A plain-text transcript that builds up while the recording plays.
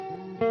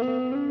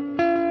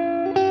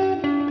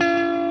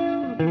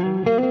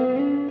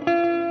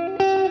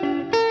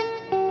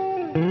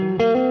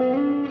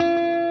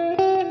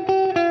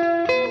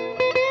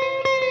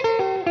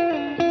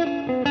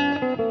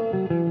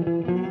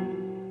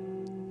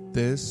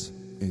This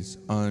is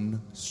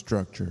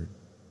Unstructured.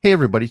 Hey,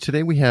 everybody.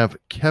 Today we have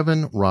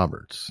Kevin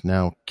Roberts.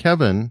 Now,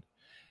 Kevin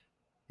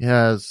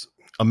has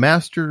a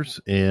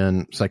master's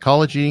in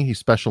psychology. He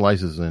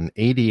specializes in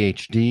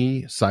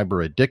ADHD,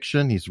 cyber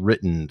addiction. He's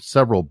written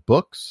several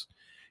books,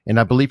 and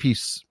I believe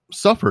he's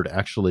suffered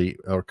actually,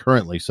 or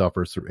currently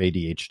suffers through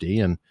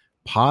ADHD and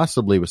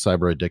possibly with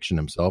cyber addiction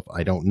himself.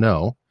 I don't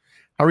know.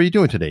 How are you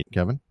doing today,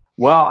 Kevin?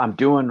 Well, I'm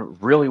doing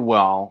really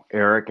well,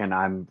 Eric, and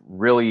I'm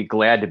really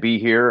glad to be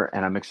here,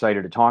 and I'm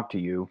excited to talk to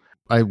you.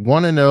 I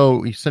want to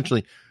know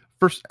essentially,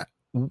 first,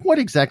 what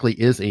exactly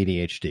is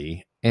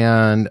ADHD,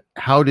 and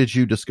how did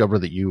you discover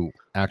that you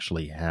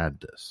actually had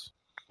this?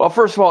 Well,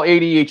 first of all,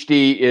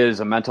 ADHD is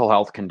a mental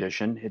health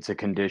condition. It's a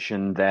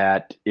condition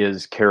that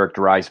is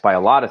characterized by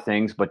a lot of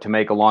things, but to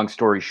make a long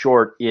story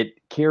short, it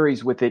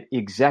carries with it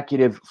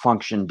executive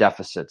function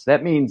deficits.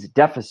 That means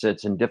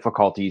deficits and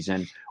difficulties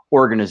in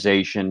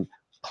organization,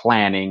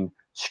 planning,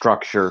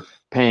 structure,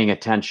 paying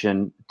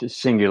attention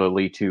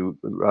singularly to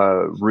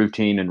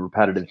routine and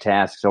repetitive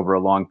tasks over a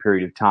long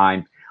period of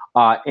time.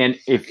 And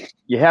if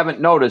you haven't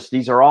noticed,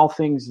 these are all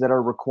things that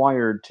are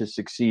required to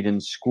succeed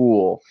in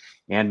school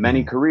and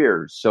many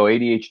careers. So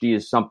ADHD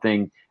is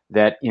something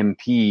that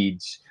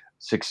impedes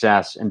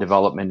success and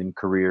development in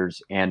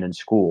careers and in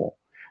school.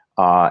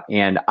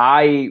 And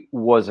I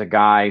was a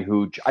guy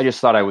who I just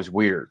thought I was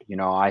weird. You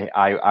know,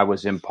 I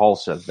was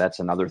impulsive. That's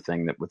another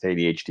thing that with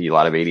ADHD, a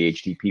lot of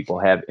ADHD people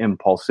have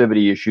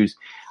impulsivity issues.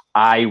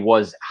 I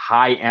was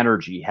high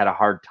energy, had a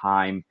hard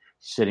time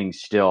sitting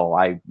still.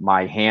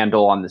 My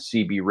handle on the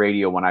CB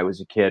radio when I was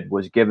a kid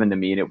was given to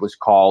me, and it was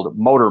called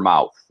Motor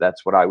Mouth.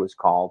 That's what I was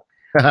called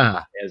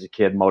as a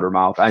kid, Motor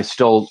Mouth. I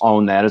still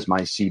own that as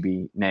my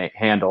CB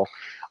handle.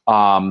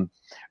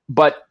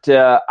 But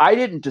I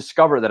didn't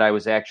discover that I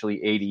was actually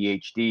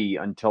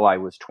ADHD until I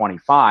was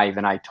 25,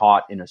 and I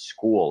taught in a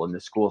school, and the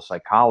school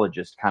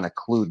psychologist kind of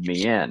clued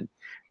me in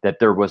that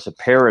there was a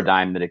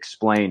paradigm that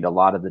explained a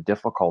lot of the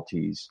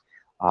difficulties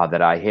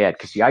that I had.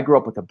 Because, see, I grew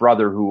up with a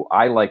brother who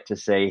I like to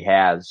say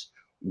has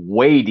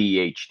way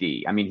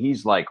ADHD. I mean,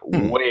 he's like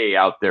way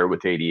out there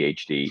with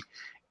ADHD.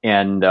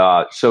 And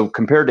so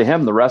compared to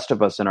him, the rest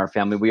of us in our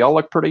family, we all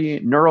look pretty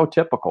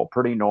neurotypical,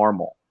 pretty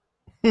normal.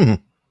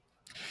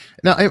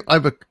 Now, I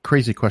have a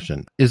crazy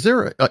question. Is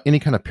there any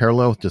kind of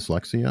parallel with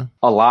dyslexia?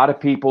 A lot of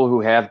people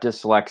who have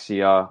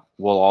dyslexia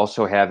will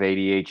also have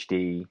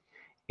ADHD.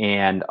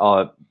 And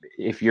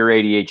if you're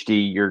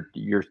ADHD,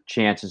 your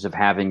chances of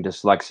having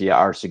dyslexia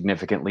are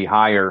significantly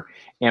higher.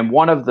 And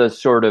one of the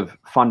sort of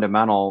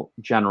fundamental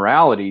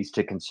generalities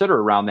to consider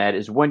around that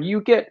is when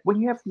you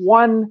have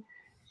one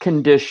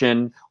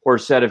condition or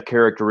set of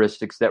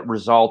characteristics that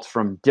results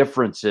from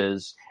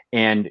differences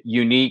and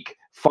unique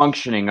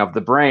functioning of the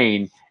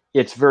brain,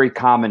 it's very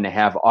common to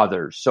have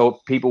others. So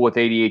people with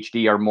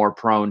ADHD are more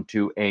prone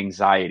to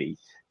anxiety.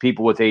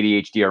 People with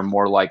ADHD are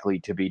more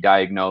likely to be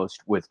diagnosed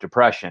with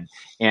depression.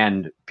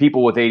 And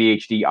people with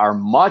ADHD are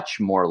much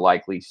more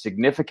likely,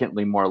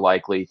 significantly more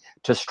likely,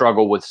 to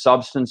struggle with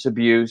substance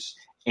abuse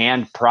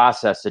and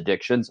process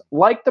addictions,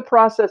 like the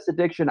process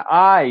addiction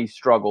I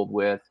struggled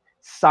with,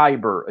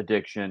 cyber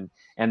addiction.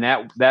 And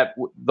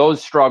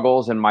those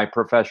struggles and my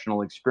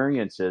professional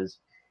experiences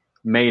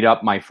made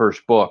up my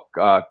first book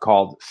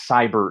called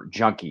Cyber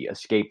Junkie,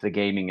 Escape the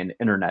Gaming and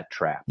Internet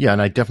Trap. Yeah,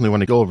 and I definitely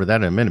want to go over that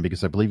in a minute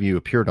because I believe you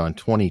appeared on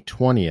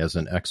 2020 as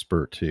an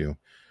expert to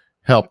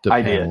help the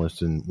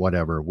panelists and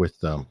whatever with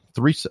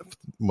three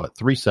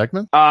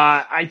segments?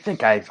 I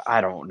think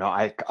I don't know,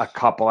 a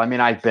couple. I mean,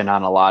 I've been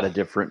on a lot of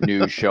different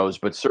news shows,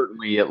 but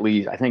certainly at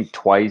least I think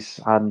twice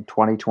on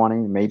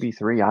 2020, maybe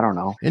three. I don't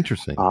know.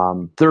 Interesting.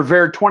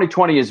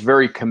 2020 is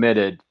very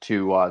committed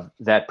to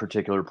that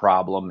particular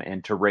problem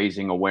and to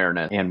raising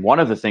awareness. And one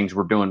of the things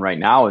we're doing right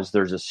now is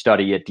there's a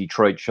study at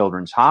Detroit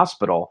Children's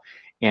Hospital.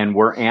 And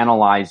we're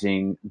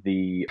analyzing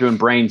doing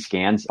brain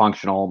scans,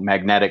 functional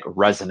magnetic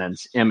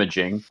resonance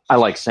imaging. I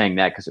like saying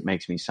that because it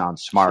makes me sound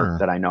smart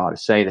that I know how to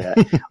say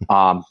that.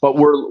 But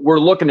we're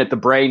looking at the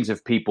brains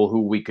of people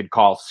who we could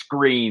call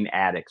screen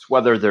addicts,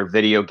 whether they're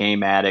video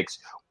game addicts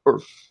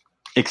or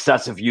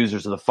excessive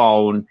users of the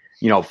phone,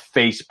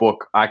 Facebook.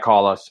 I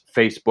call us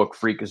Facebook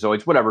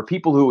freakazoids, whatever.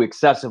 People who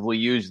excessively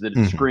use the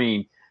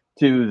screen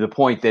to the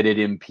point that it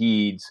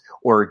impedes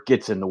or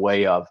gets in the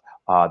way of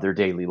their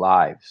daily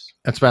lives.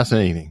 That's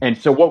fascinating. And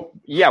so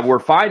we're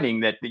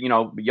finding that,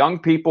 young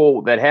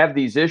people that have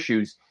these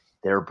issues,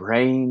 their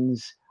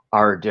brains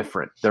are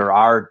different. There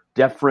are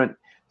different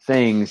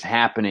things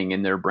happening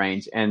in their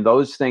brains. And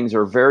those things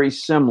are very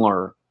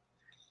similar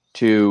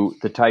to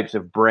the types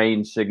of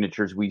brain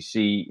signatures we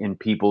see in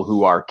people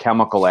who are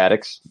chemical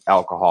addicts,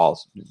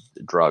 alcohols,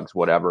 drugs,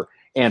 whatever,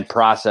 and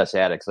process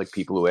addicts, like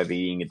people who have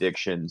eating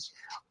addictions,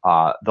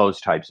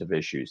 those types of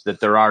issues, that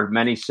there are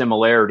many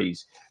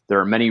similarities. There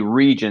are many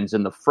regions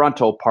in the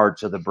frontal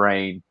parts of the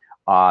brain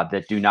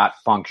that do not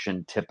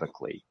function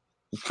typically.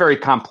 It's very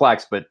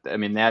complex, but I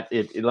mean let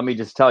me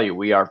just tell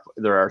you,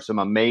 there are some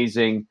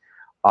amazing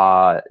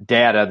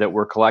data that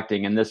we're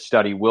collecting, and this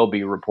study will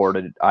be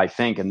reported, I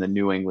think, in the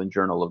New England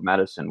Journal of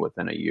Medicine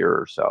within a year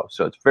or so.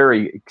 So it's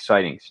very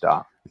exciting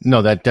stuff.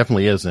 No, that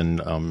definitely is,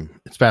 and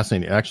it's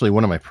fascinating. Actually,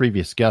 one of my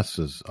previous guests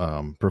is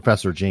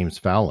Professor James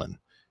Fallon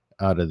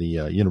out of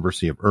the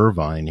University of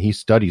Irvine. He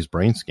studies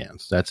brain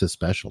scans. That's his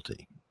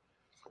specialty.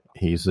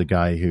 He's the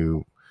guy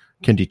who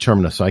can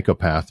determine a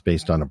psychopath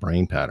based on a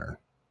brain pattern.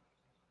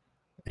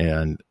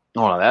 And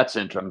oh, that's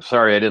interesting. I'm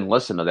sorry I didn't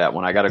listen to that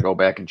one. I got to go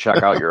back and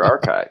check out your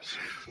archives.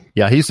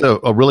 Yeah, he's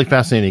a really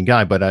fascinating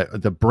guy.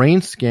 But the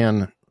brain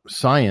scan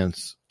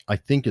science, I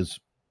think, is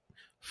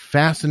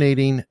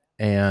fascinating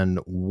and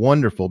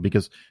wonderful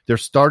because they're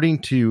starting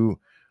to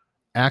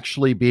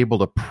actually be able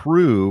to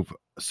prove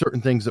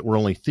certain things that were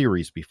only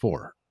theories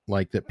before,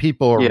 like that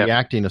people are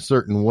reacting a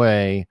certain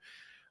way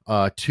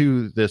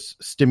to this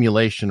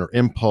stimulation or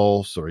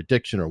impulse or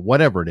addiction or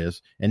whatever it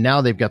is. And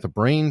now they've got the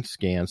brain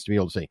scans to be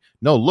able to say,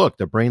 no, look,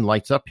 the brain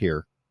lights up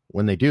here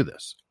when they do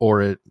this,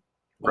 or it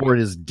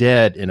is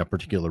dead in a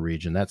particular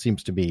region. That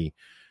seems to be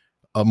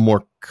a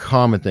more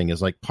common thing,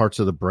 is like parts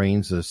of the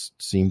brains that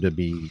seem to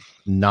be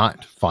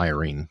not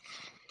firing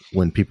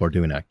when people are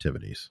doing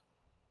activities.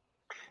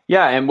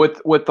 Yeah. And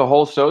with the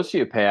whole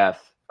sociopath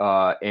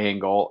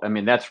angle, I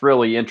mean, that's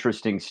really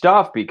interesting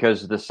stuff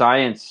because the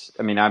science,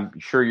 I mean, I'm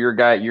sure your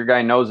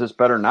guy knows this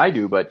better than I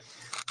do, but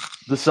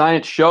the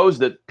science shows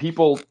that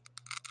people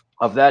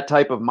of that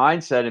type of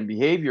mindset and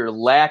behavior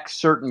lack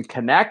certain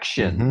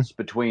connections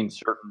between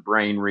certain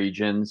brain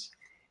regions.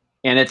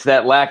 And it's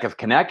that lack of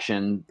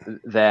connection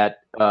that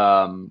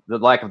the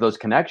lack of those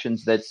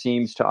connections that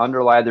seems to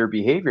underlie their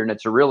behavior. And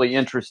it's a really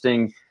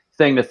interesting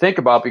thing to think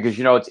about because,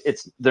 you know,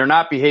 it's they're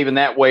not behaving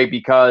that way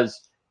because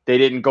they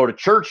didn't go to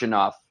church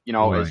enough, you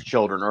know, as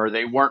children, or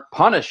they weren't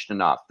punished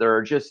enough. There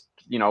are just,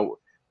 you know,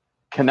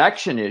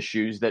 connection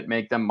issues that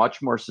make them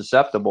much more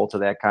susceptible to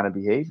that kind of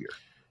behavior.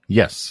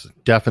 Yes,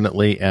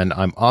 definitely. And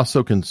I'm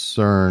also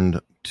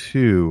concerned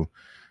too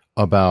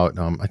about,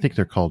 I think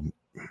they're called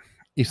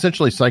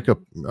essentially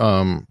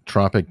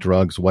psychotropic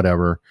drugs,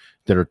 whatever,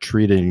 that are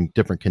treating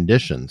different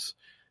conditions.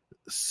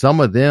 Some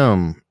of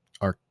them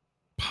are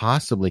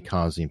possibly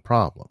causing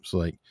problems.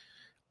 Like,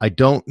 I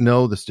don't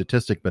know the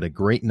statistic, but a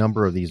great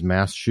number of these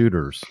mass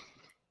shooters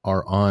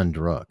are on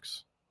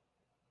drugs,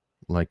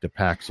 like the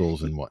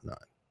Paxils and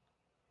whatnot.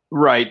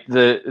 Right.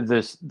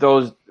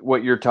 Those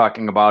what you're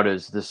talking about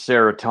is the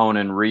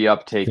serotonin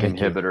reuptake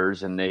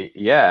inhibitors, and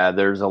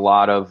there's a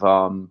lot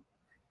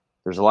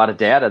of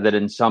data that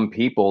in some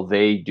people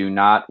they do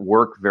not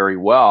work very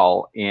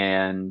well.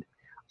 And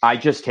I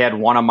just had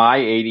one of my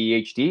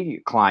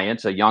ADHD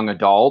clients, a young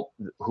adult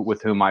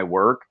with whom I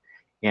work,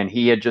 and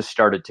he had just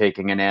started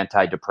taking an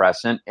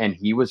antidepressant, and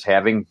he was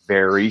having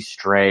very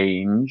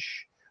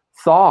strange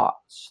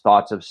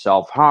thoughts of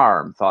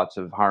self-harm, thoughts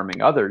of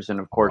harming others.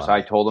 And of course,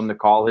 I told him to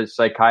call his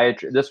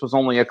psychiatrist. This was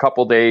only a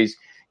couple days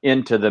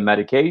into the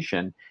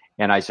medication.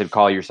 And I said,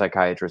 call your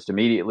psychiatrist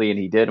immediately. And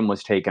he did, and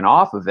was taken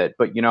off of it.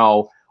 But, you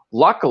know,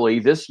 luckily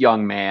this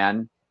young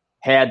man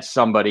had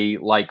somebody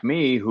like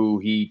me who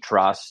he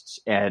trusts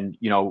and,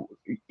 you know,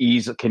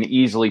 can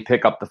easily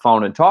pick up the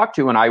phone and talk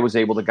to. And I was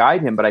able to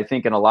guide him. But I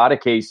think in a lot of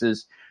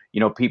cases, you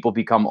know, people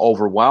become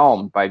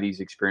overwhelmed by these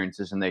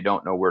experiences and they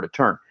don't know where to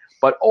turn.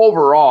 But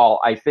overall,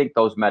 I think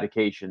those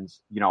medications,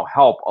 you know,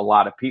 help a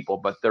lot of people.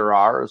 But there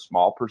are a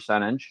small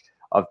percentage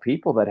of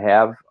people that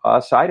have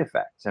side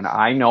effects. And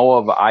I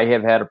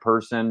have had a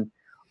person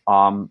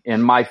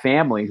in my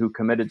family who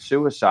committed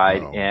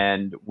suicide,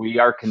 and we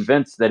are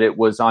convinced that it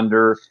was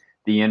under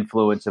the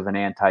influence of an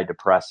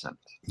antidepressant.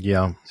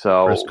 Yeah.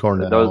 So Chris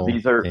Cornell,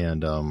 these are,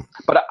 and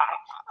but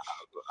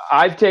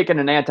I've taken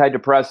an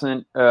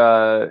antidepressant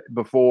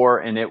before,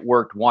 and it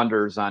worked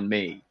wonders on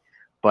me.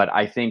 But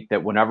I think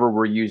that whenever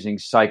we're using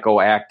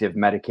psychoactive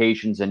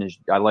medications, and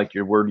I like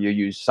your word you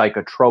use,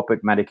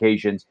 psychotropic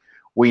medications,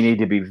 we need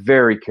to be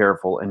very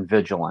careful and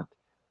vigilant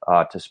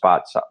to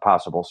spot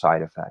possible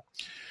side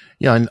effects.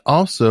 Yeah, and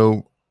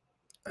also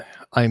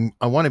I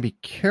want to be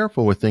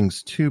careful with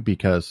things too,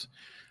 because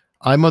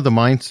I'm of the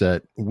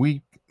mindset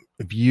we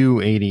view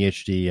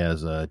ADHD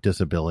as a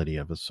disability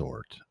of a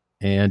sort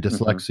and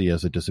dyslexia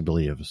as a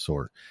disability of a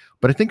sort.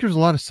 But I think there's a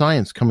lot of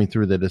science coming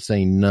through that is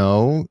saying,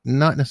 no,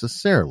 not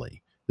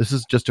necessarily. This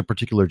is just a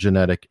particular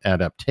genetic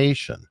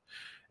adaptation.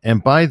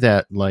 And by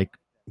that, like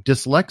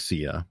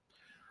dyslexia,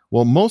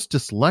 well, most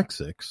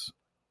dyslexics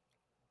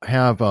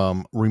have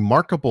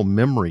remarkable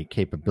memory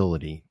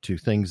capability to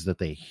things that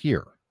they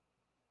hear,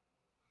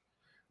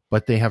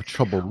 but they have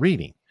trouble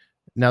reading.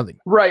 Now,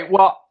 right.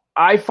 Well,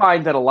 I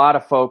find that a lot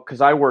of folks,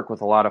 because I work with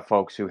a lot of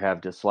folks who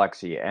have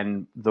dyslexia,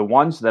 and the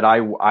ones that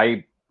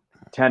I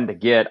tend to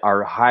get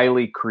are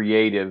highly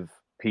creative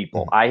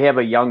people. I have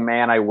a young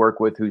man I work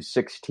with who's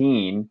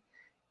 16,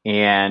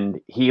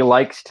 and he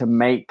likes to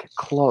make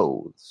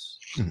clothes,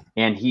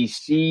 and he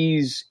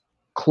sees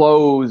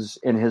clothes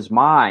in his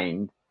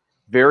mind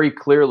very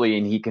clearly,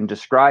 and he can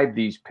describe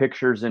these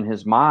pictures in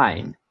his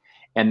mind,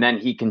 and then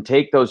he can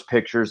take those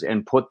pictures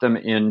and put them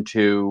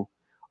into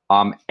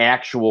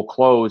actual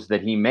clothes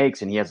that he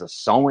makes, and he has a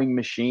sewing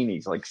machine.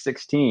 He's like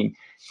 16.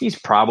 He's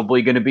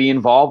probably going to be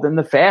involved in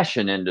the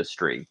fashion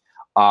industry,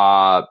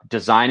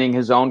 designing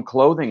his own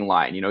clothing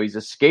line. He's a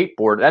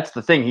skateboarder. That's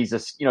the thing.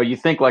 You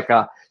think like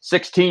a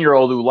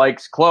 16-year-old who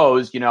likes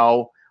clothes,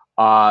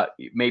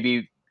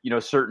 maybe,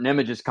 certain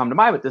images come to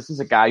mind, but this is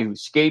a guy who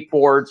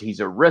skateboards. He's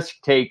a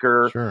risk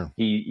taker. Sure.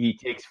 He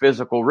takes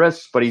physical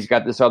risks, but he's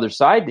got this other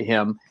side to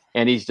him,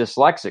 and he's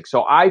dyslexic.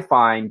 So I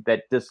find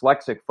that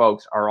dyslexic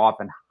folks are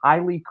often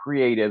highly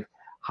creative,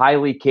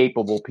 highly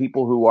capable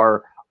people who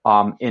are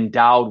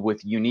endowed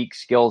with unique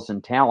skills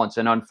and talents.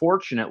 And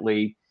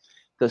unfortunately,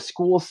 the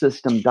school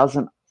system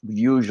doesn't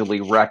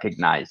usually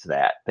recognize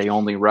that. They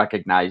only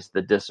recognize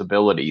the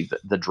disability,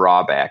 the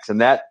drawbacks,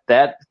 and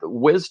that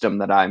wisdom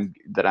that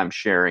I'm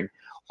sharing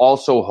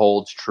also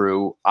holds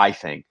true, I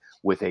think,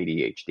 with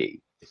ADHD.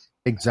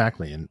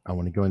 Exactly, and I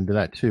want to go into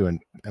that too. And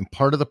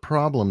part of the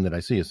problem that I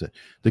see is that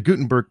the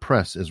Gutenberg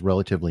press is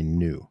relatively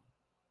new.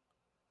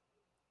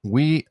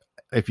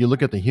 If you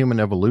look at the human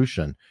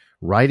evolution,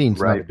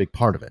 writing's not a big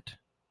part of it.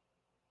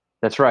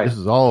 That's right. This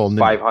is all new.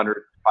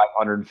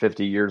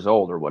 550 years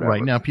old or whatever.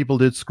 Right now, people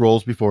did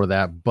scrolls before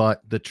that,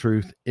 but the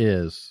truth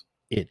is,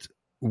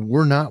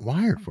 we're not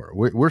wired for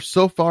it. We're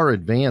so far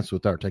advanced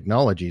with our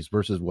technologies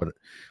versus what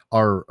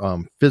our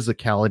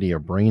physicality, our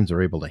brains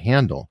are able to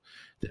handle.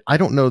 I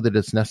don't know that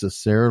it's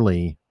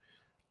necessarily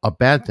a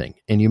bad thing.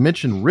 And you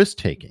mentioned risk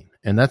taking,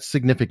 and that's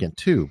significant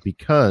too,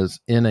 because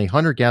in a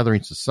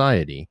hunter-gathering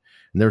society,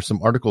 and there's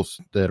some articles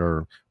that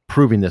are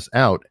proving this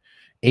out,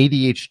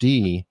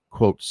 ADHD,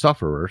 quote,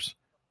 sufferers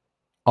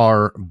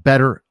are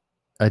better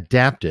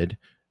adapted,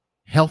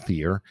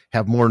 healthier,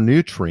 have more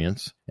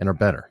nutrients, and are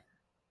better.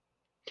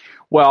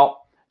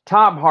 Well,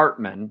 Tom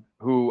Hartman,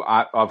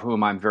 of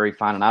whom I'm very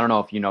fond, and I don't know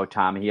if you know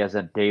Tom, he has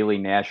a daily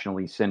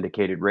nationally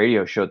syndicated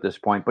radio show at this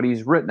point, but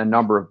he's written a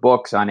number of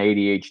books on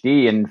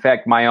ADHD. And in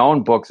fact, my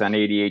own books on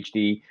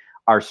ADHD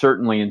are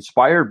certainly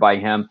inspired by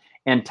him.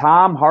 And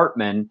Tom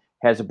Hartman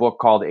has a book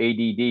called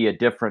ADD, A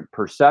Different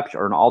Perception,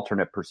 or an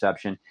Alternate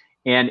Perception.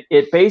 And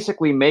it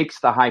basically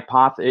makes the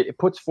hypothesis, it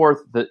puts forth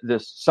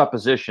this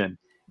supposition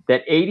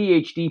that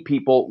ADHD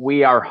people,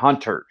 we are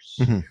hunters.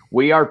 Mm-hmm.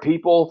 We are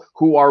people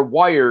who are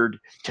wired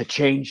to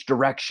change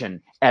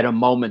direction at a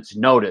moment's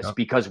notice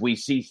because we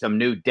see some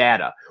new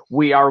data.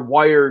 We are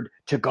wired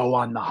to go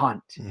on the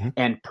hunt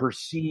and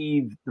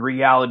perceive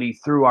reality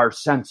through our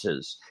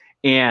senses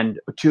and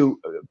to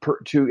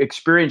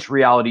experience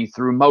reality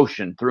through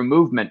motion, through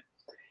movement.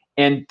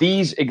 And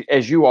these,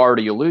 as you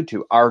already alluded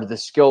to, are the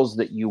skills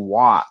that you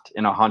want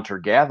in a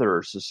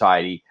hunter-gatherer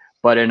society.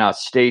 But in a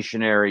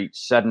stationary,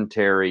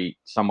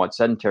 somewhat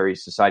sedentary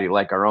society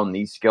like our own,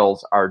 these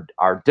skills are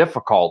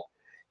difficult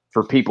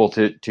for people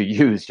to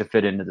use to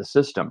fit into the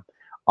system.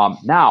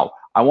 Now,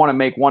 I want to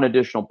make one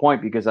additional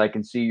point because I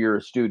can see you're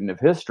a student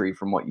of history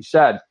from what you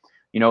said.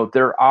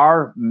 There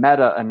are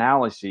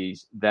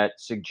meta-analyses that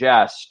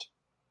suggest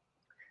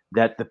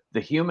that the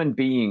human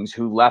beings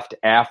who left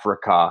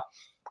Africa,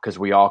 because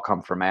we all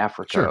come from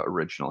Africa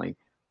originally,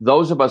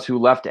 those of us who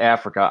left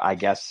Africa, I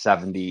guess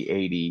 70,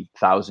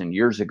 80,000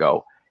 years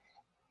ago,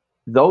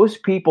 those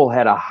people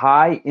had a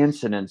high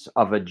incidence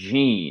of a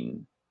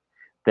gene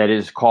that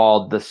is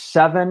called the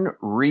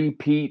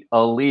 7-repeat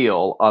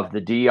allele of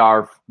the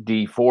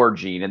DRD4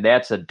 gene, and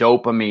that's a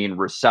dopamine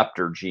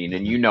receptor gene.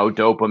 And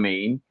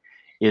dopamine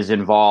is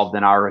involved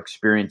in our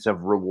experience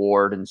of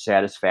reward and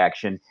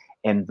satisfaction.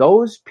 And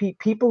those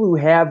people who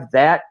have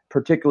that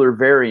particular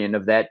variant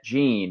of that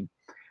gene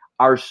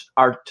are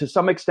to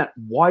some extent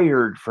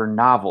wired for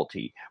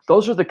novelty.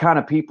 Those are the kind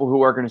of people who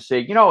are going to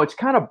say, it's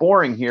kind of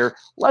boring here.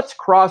 Let's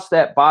cross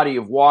that body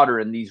of water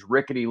in these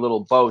rickety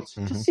little boats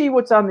to see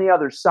what's on the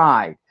other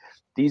side.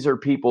 These are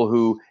people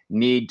who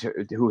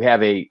who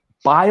have a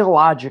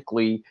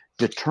biologically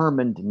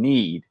determined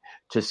need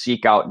to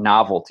seek out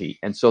novelty.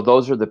 And so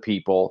those are the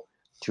people,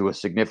 to a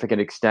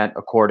significant extent,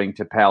 according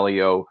to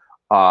paleo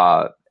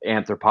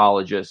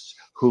anthropologists,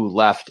 who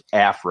left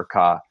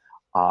Africa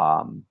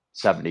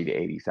 70 to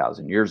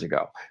 80,000 years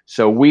ago.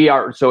 So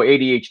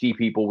ADHD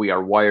people, we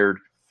are wired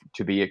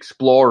to be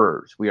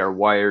explorers. We are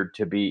wired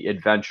to be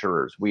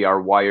adventurers. We are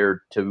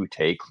wired to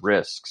take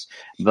risks.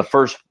 The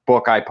first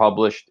book I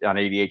published on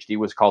ADHD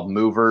was called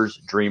Movers,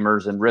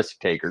 Dreamers, and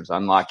Risk Takers,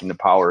 Unlocking the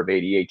Power of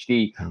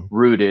ADHD,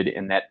 rooted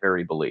in that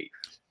very belief.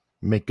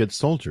 Make good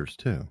soldiers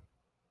too.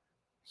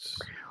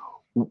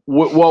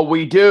 Well,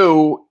 we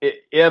do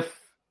if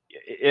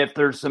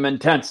there's some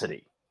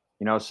intensity.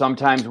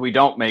 Sometimes we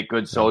don't make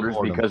good soldiers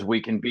because we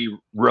can be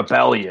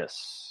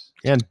rebellious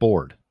and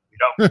bored.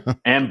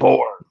 And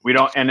bored. We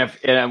don't.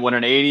 And when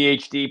an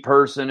ADHD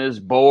person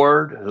is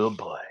bored, oh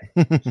boy,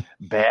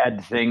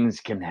 bad things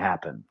can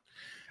happen.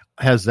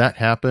 Has that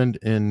happened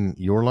in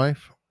your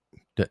life?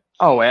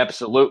 Oh,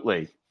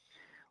 absolutely.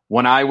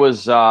 When I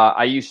was,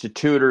 I used to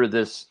tutor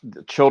the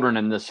children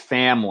in this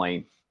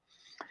family,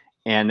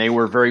 and they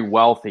were very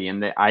wealthy,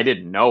 and I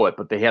didn't know it,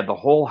 but they had the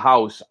whole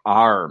house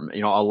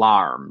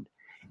alarmed.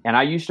 And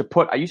I used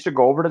to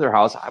go over to their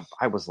house.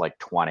 I was like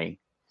 20,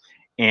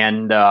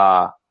 and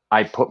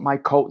I put my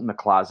coat in the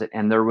closet,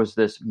 and there was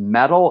this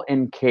metal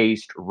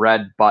encased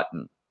red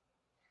button.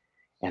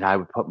 And I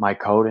would put my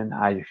coat in.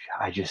 I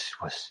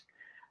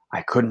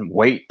couldn't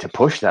wait to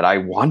push that. I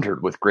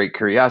wondered with great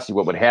curiosity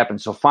what would happen.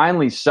 So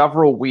finally,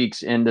 several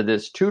weeks into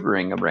this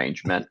tutoring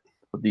arrangement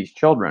with these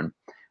children,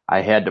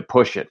 I had to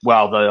push it.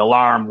 Well, the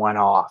alarm went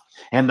off,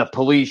 and the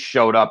police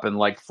showed up in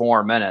like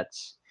 4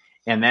 minutes.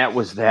 And that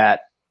was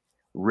that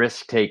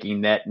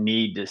risk-taking, that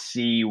need to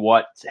see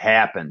what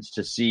happens,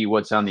 to see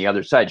what's on the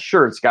other side.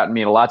 Sure, it's gotten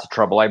me in lots of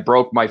trouble. I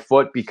broke my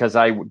foot because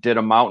I did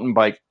a mountain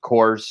bike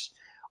course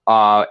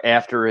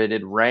after it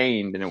had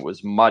rained, and it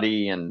was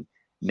muddy and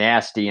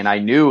nasty, and I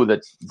knew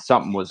that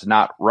something was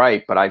not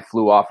right, but I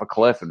flew off a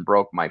cliff and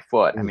broke my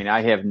foot. I mean,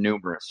 I have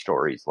numerous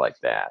stories like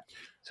that.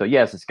 So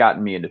yes, it's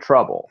gotten me into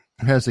trouble.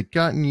 Has it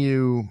gotten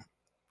you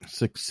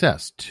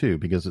success too?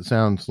 Because it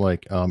sounds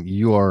like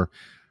you are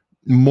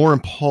more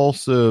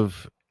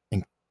impulsive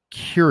and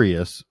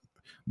curious,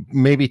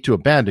 maybe to a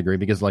bad degree,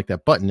 because like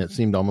that button, it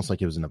semed almost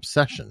like it was an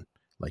obsession.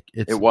 Like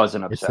it was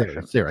an obsession.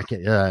 It's there. I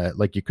can't,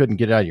 like you couldn't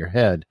get it out of your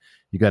head.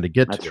 You got to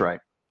get to it. That's right.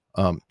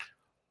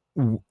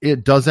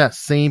 It does that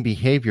same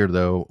behavior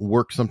though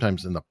work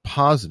sometimes in the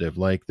positive.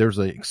 Like there's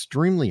an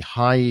extremely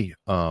high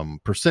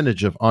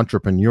percentage of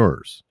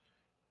entrepreneurs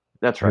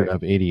that's right who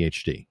have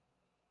ADHD.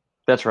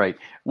 That's right.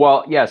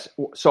 Well, yes.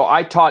 So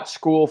I taught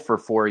school for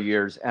 4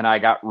 years, and I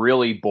got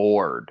really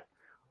bored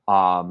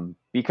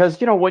because,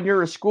 you know, when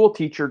you're a school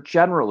teacher,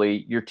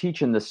 generally you're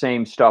teaching the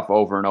same stuff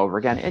over and over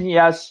again. And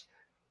yes,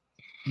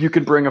 you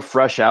can bring a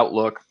fresh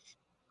outlook.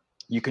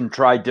 You can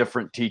try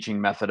different teaching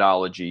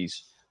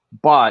methodologies,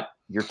 but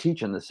you're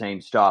teaching the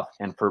same stuff.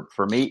 And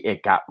for me,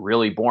 it got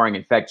really boring.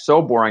 In fact,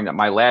 so boring that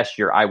my last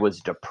year I was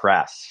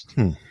depressed.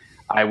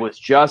 I was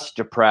just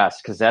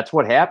depressed because that's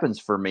what happens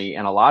for me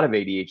and a lot of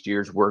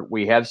ADHDers, where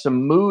we have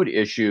some mood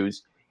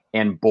issues,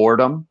 and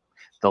boredom,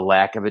 the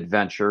lack of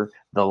adventure,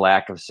 the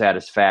lack of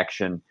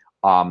satisfaction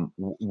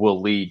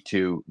will lead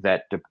to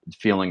that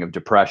feeling of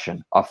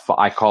depression.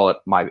 I call it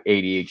my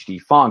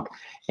ADHD funk.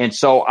 And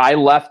so I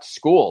left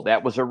school.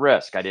 That was a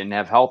risk. I didn't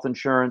have health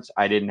insurance.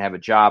 I didn't have a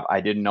job.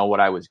 I didn't know what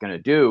I was going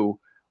to do.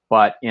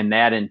 But in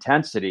that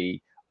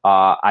intensity,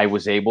 I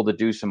was able to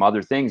do some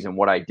other things. And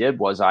what I did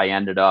was I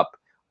ended up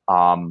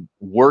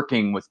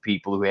working with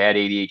people who had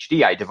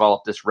ADHD. I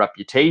developed this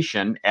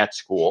reputation at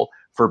school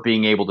for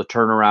being able to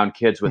turn around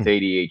kids with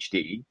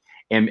ADHD.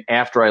 And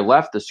after I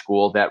left the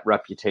school, that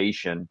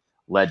reputation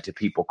led to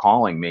people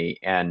calling me.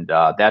 And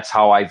that's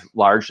how I've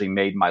largely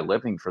made my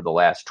living for the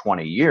last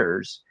 20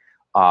 years.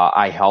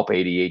 I help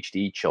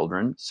ADHD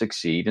children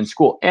succeed in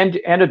school and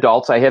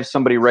adults. I have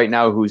somebody right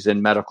now who's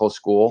in medical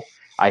school.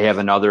 I have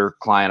another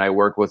client I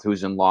work with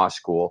who's in law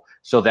school.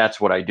 So that's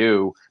what I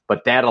do.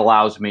 But that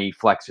allows me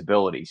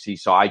flexibility. See,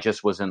 so I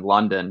just was in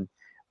London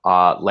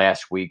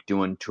last week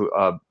doing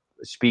a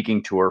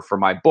speaking tour for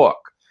my book.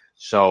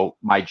 So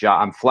my job,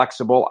 I'm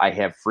flexible. I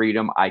have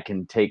freedom. I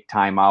can take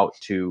time out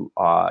to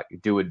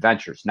do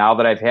adventures. Now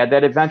that I've had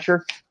that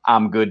adventure,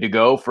 I'm good to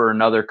go for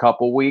another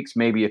couple weeks,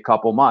 maybe a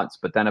couple months.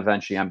 But then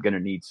eventually I'm going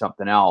to need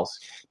something else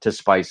to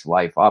spice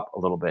life up a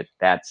little bit.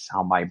 That's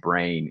how my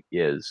brain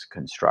is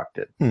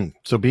constructed.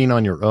 So being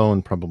on your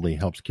own probably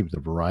helps keep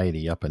the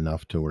variety up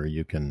enough to where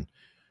you can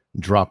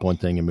drop one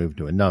thing and move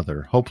to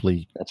another.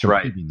 Hopefully that's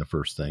right. The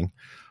first thing.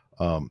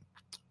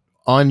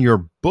 On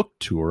your book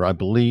tour, I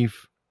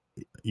believe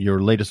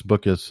your latest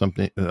book is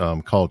something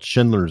called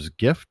Schindler's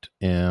Gift,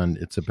 and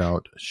it's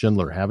about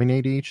Schindler having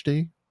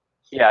ADHD.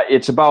 Yeah,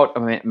 it's about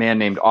a man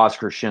named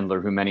Oskar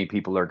Schindler, who many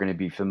people are going to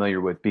be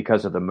familiar with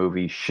because of the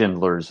movie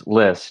Schindler's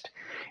List.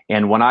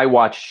 And when I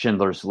watched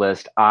Schindler's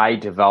List, I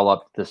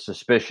developed the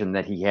suspicion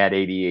that he had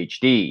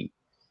ADHD.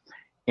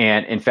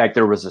 And in fact,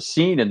 there was a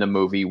scene in the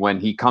movie when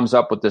he comes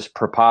up with this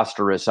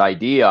preposterous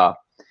idea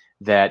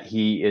that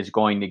he is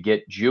going to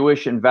get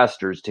Jewish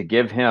investors to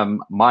give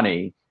him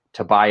money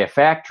to buy a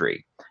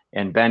factory.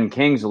 And Ben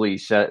Kingsley,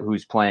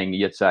 who's playing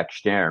Yitzhak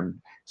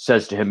Stern,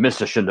 says to him,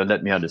 "Mr. Schindler,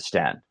 let me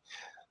understand.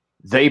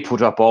 They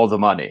put up all the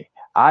money.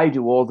 I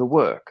do all the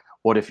work.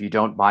 What, if you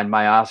don't mind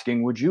my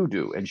asking, would you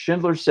do?" And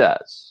Schindler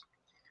says,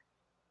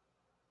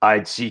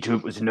 "I'd see to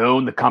it was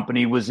known the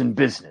company was in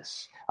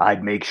business.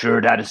 I'd make sure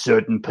it had a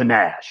certain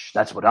panache.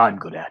 That's what I'm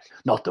good at.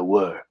 Not the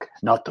work,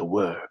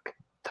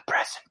 the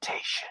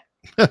presentation."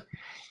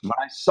 When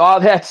I saw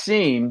that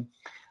scene,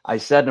 I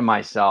said to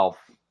myself,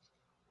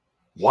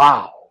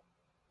 wow.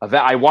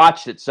 I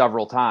watched it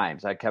several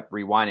times. I kept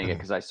rewinding it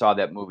because I saw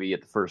that movie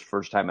at the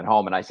first time at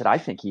home. And I said, I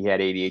think he had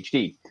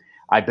ADHD.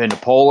 I've been to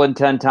Poland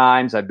 10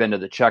 times. I've been to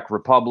the Czech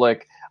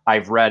Republic.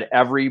 I've read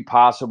every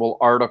possible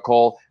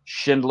article,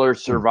 Schindler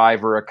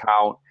survivor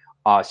account,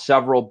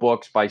 several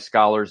books by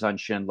scholars on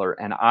Schindler.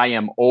 And I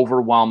am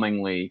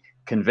overwhelmingly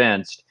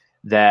convinced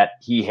that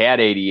he had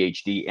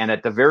ADHD. And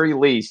at the very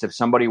least, if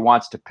somebody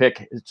wants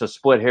to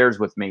split hairs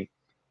with me,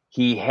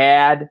 he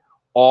had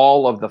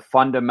all of the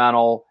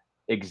fundamental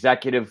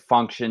executive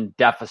function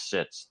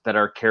deficits that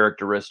are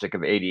characteristic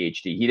of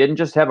ADHD. He didn't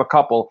just have a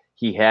couple,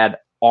 he had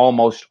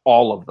almost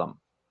all of them.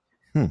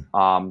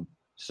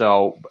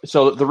 So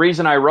the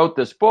reason I wrote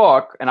this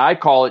book, and I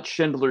call it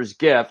Schindler's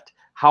Gift,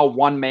 how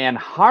one man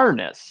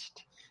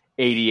harnessed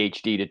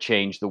ADHD to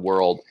change the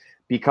world,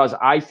 because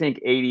I think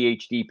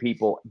ADHD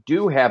people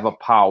do have a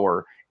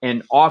power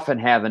and often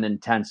have an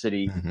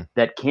intensity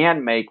that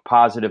can make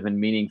positive and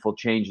meaningful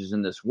changes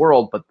in this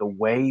world. But the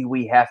way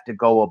we have to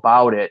go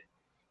about it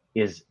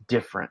is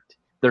different.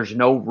 There's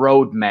no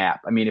roadmap.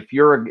 I mean, if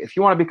you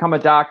want to become a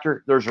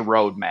doctor, there's a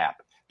roadmap.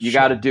 You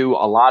got to do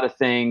a lot of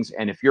things.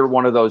 And if you're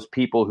one of those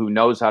people who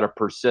knows how to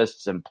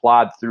persist and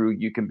plod through,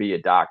 you can be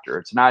a doctor.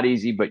 It's not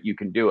easy, but you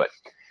can do it.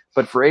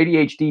 But for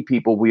ADHD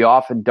people, we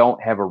often don't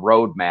have a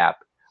roadmap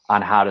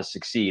on how to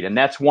succeed. And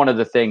that's one of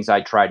the things I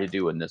try to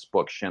do in this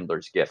book,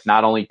 Schindler's Gift.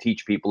 Not only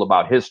teach people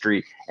about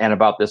history and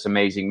about this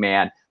amazing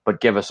man,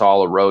 but give us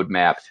all a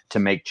roadmap to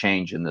make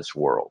change in this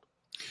world.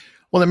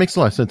 Well, that makes a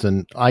lot of sense.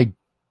 And I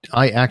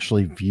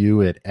actually view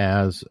it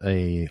as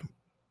a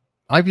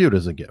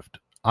gift.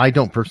 I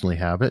don't personally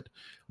have it,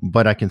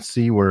 but I can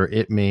see where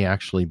it may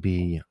actually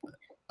be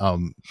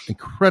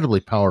incredibly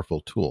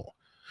powerful tool.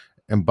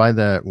 And by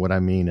that, what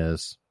I mean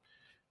is,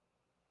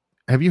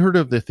 have you heard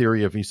of the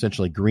theory of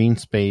essentially green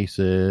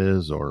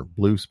spaces or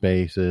blue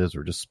spaces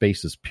or just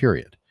spaces,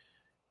 period?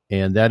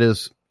 And that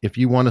is, if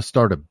you want to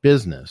start a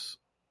business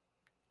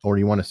or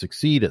you want to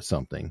succeed at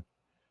something,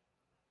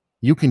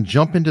 you can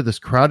jump into this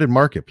crowded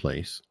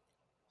marketplace,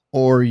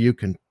 or you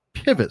can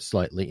pivot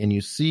slightly and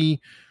you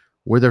see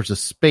where there's a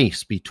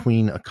space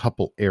between a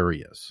couple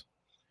areas.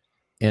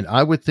 And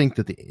I would think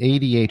that the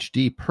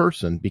ADHD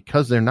person,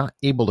 because they're not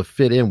able to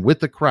fit in with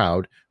the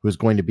crowd who's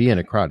going to be in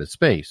a crowded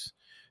space,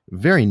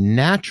 very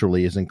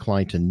naturally is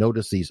inclined to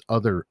notice these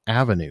other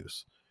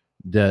avenues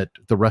that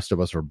the rest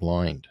of us are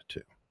blind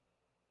to.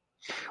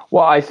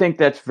 Well, I think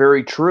that's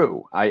very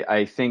true.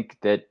 I think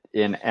that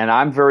and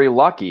I'm very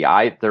lucky.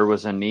 There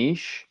was a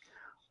niche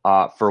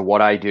for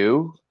what I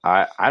do.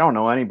 I don't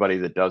know anybody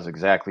that does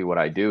exactly what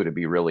I do, to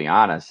be really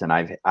honest. And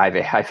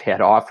I've had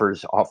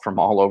offers from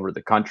all over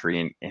the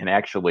country and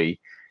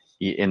actually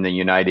in the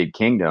United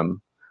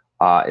Kingdom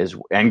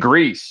and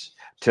Greece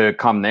to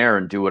come there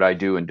and do what I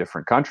do in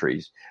different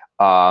countries.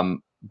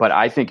 But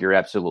I think you're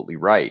absolutely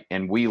right.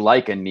 And we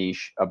like a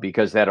niche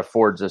because that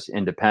affords us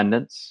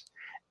independence.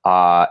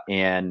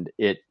 And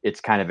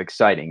it's kind of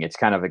exciting. It's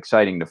kind of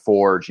exciting to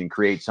forge and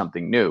create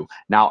something new.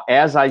 Now,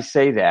 as I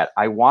say that,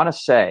 I want to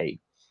say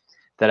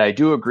that I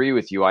do agree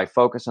with you. I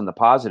focus on the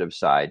positive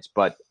sides,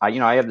 but I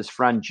have this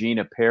friend,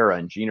 Gina Para,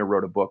 and Gina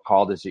wrote a book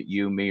called Is It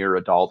You, Me, or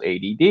Adult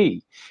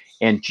ADD?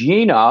 And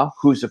Gina,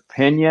 whose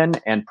opinion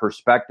and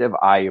perspective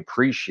I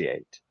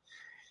appreciate,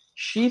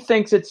 she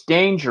thinks it's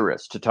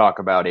dangerous to talk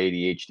about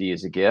ADHD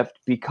as a gift,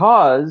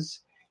 because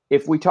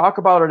if we talk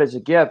about it as a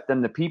gift,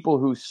 then the people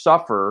who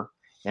suffer,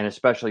 and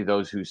especially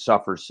those who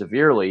suffer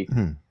severely,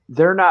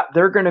 they're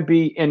going to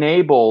be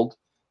enabled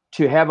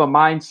to have a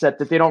mindset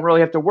that they don't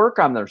really have to work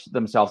on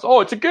themselves.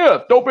 Oh, it's a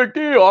gift. No big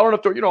deal. I don't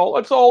have to,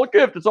 it's all a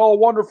gift. It's all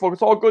wonderful.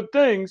 It's all good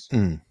things.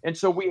 And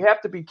so we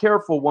have to be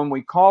careful when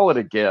we call it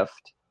a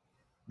gift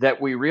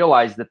that we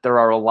realize that there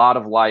are a lot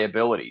of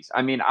liabilities.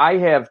 I mean, I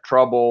have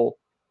trouble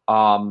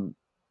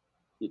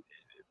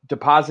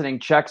depositing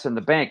checks in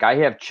the bank. I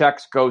have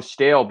checks go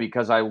stale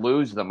because I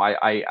lose them.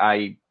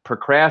 I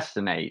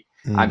procrastinate.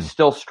 I'm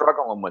still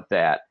struggling with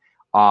that.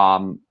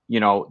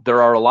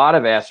 There are a lot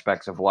of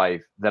aspects of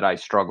life that I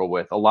struggle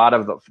with, a lot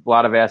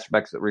of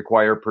aspects that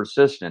require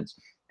persistence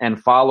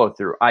and follow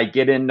through. I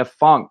get into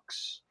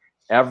funks.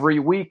 Every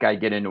week I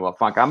get into a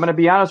funk. I'm going to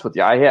be honest with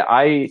you.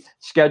 I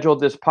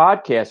scheduled this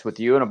podcast with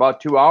you, and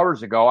about 2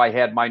 hours ago, I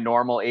had my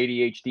normal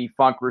ADHD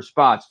funk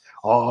response.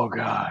 Oh,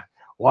 God.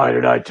 Why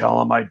did I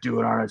tell him I'd do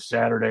it on a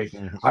Saturday?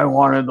 I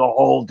wanted the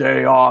whole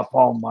day off.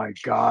 Oh, my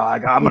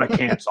God. I'm going to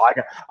cancel.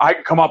 I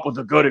can come up with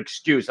a good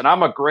excuse, and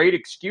I'm a great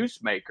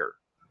excuse maker.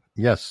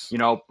 Yes.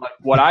 But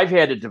what I've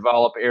had to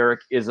develop, Eric,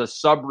 is a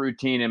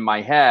subroutine in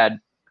my head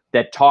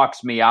that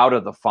talks me out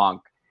of the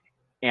funk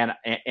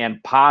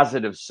and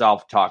positive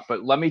self-talk.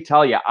 But let me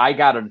tell you, I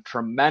got a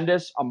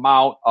tremendous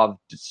amount of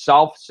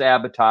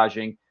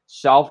self-sabotaging,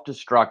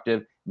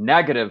 self-destructive,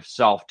 negative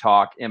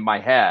self-talk in my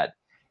head.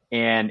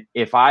 And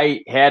if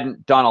I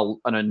hadn't done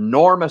an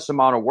enormous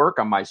amount of work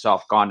on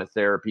myself, gone to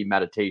therapy,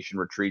 meditation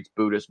retreats,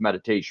 Buddhist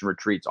meditation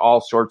retreats,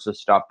 all sorts of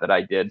stuff that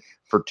I did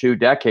for 2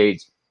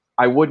 decades,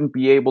 I wouldn't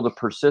be able to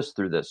persist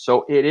through this.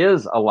 So it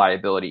is a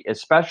liability,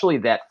 especially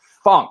that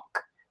funk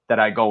that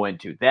I go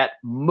into, that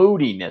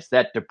moodiness,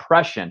 that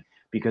depression,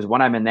 because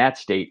when I'm in that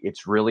state,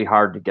 it's really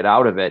hard to get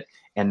out of it.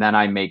 And then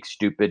I make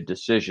stupid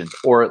decisions,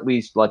 or at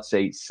least, let's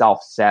say,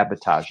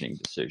 self-sabotaging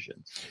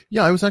decisions.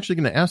 Yeah, I was actually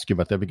going to ask you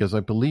about that, because I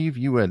believe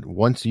you had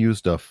once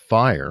used a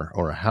fire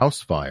or a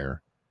house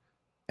fire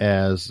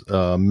as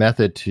a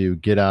method to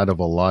get out of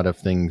a lot of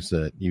things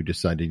that you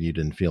decided you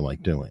didn't feel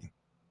like doing.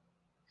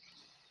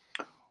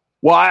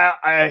 Well,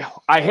 I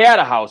had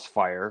a house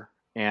fire,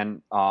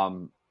 and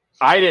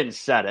I didn't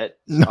set it.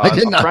 No, I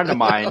did not. A friend of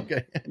mine,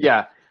 Okay.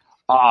 yeah,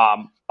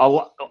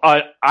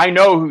 I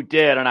know who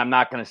did, and I'm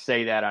not going to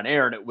say that on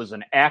air, and it was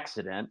an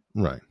accident.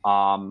 Right.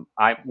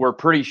 We're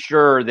pretty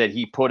sure that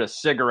he put a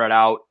cigarette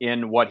out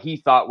in what he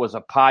thought was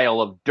a pile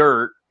of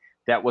dirt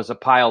that was a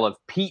pile of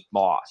peat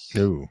moss.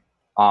 Ooh.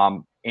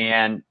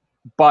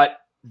 But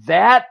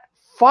that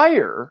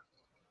fire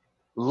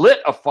lit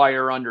a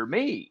fire under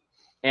me.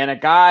 And a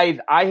guy,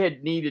 I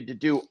had needed to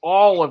do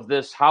all of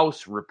this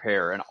house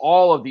repair and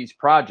all of these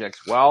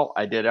projects. Well,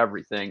 I did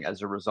everything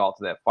as a result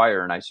of that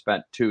fire, and I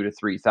spent 2,000 to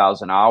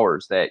 3,000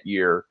 hours that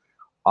year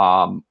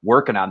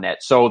working on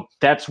that. So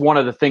that's one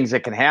of the things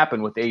that can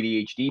happen with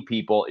ADHD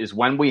people is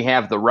when we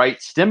have the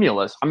right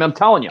stimulus. I mean, I'm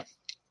telling you,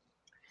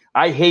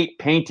 I hate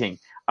painting.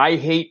 I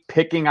hate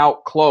picking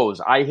out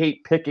clothes. I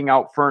hate picking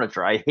out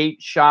furniture. I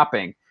hate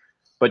shopping.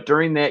 But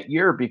during that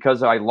year,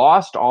 because I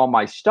lost all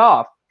my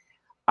stuff,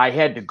 I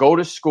had to go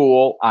to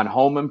school on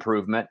home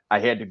improvement. I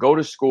had to go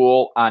to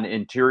school on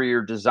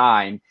interior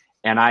design,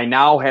 and I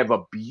now have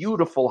a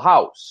beautiful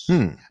house.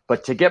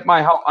 But to get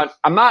my house,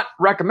 I'm not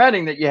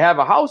recommending that you have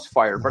a house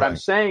fire, but I'm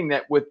saying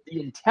that with the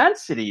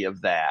intensity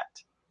of that,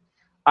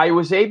 I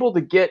was able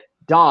to get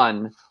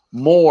done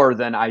more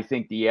than I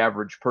think the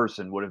average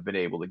person would have been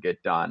able to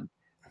get done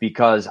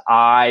because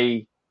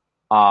I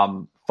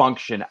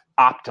function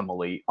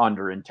optimally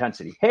under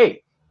intensity.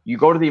 Hey, you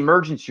go to the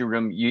emergency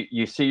room,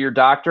 you see your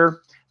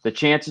doctor, the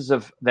chances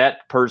of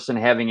that person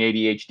having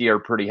ADHD are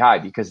pretty high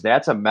because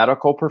that's a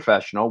medical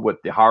professional with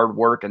the hard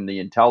work and the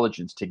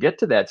intelligence to get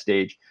to that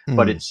stage,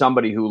 but it's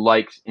somebody who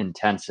likes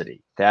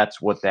intensity.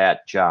 That's what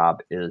that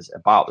job is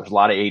about. There's a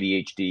lot of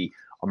ADHD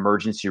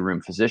emergency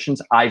room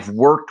physicians. I've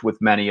worked with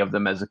many of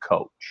them as a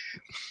coach.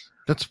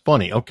 That's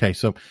funny. Okay,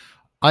 so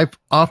I've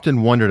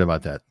often wondered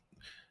about that.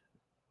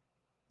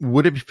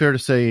 Would it be fair to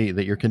say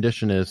that your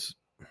condition is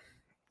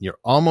you're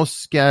almost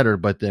scattered,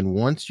 but then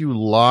once you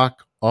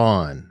lock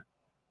on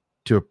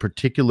to a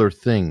particular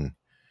thing,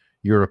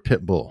 you're a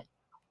pit bull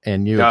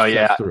and you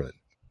obsess through it?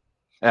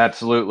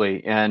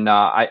 Absolutely. And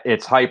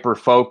it's hyper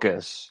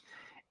focus.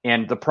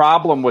 And the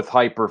problem with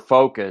hyper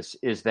focus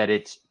is that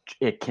it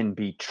can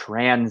be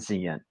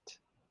transient.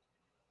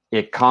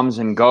 It comes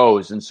and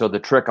goes. And so the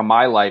trick of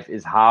my life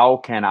is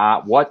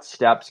what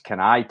steps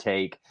can I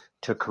take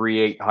to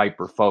create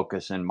hyper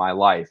focus in my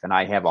life? And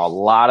I have a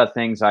lot of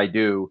things I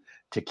do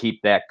to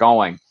keep that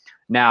going.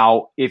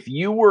 Now, if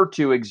you were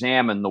to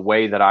examine the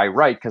way that I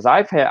write, because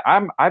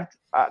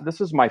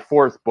this is my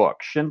fourth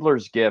book.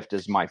 Schindler's Gift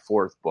is my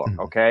fourth book.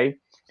 Okay.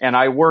 And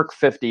I work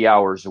 50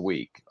 hours a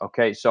week.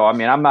 Okay. So, I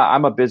mean,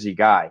 I'm a busy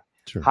guy.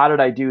 Sure. How did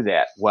I do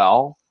that?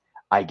 Well,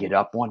 I get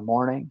up one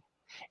morning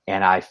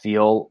and I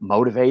feel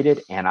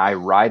motivated and I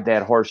ride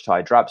that horse till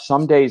I drop.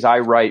 Some days I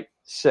write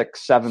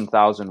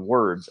 6,000-7,000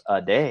 words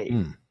a day.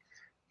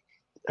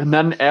 And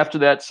then after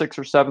that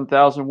 6,000 or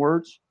 7,000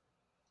 words,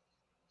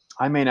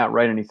 I may not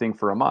write anything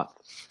for a month,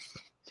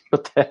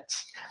 but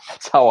that's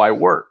how I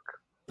work.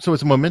 So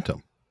it's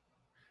momentum.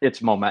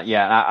 It's moment.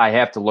 Yeah. I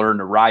have to learn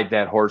to ride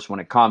that horse when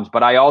it comes,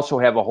 but I also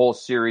have a whole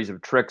series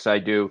of tricks I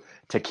do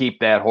to keep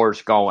that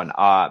horse going.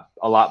 A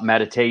lot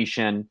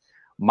meditation,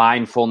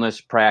 mindfulness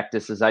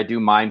practices. I do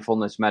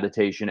mindfulness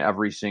meditation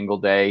every single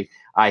day.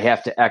 I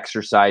have to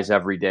exercise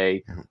every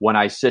day. When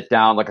I sit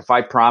down, like if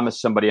I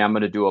promise somebody I'm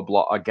going to do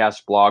a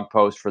guest blog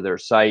post for their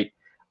site,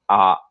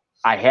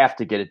 I have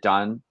to get it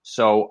done.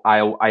 So I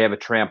have a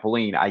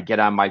trampoline. I get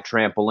on my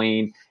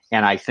trampoline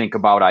and I think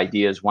about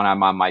ideas when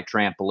I'm on my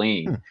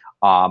trampoline.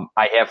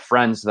 I have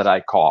friends that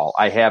I call.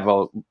 I have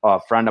a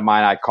friend of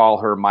mine, I call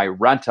her my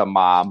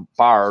rent-a-mom,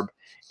 Barb,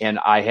 and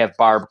I have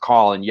Barb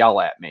call and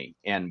yell at me.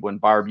 And when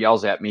Barb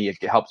yells at me,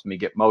 it helps me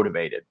get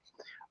motivated.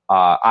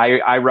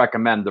 I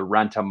recommend the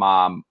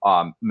rent-a-mom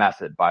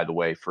method, by the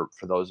way, for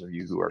those of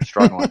you who are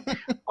struggling.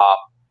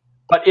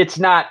 But it's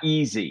not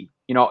easy.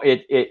 You know,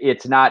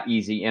 it's not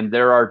easy. And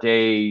there are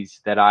days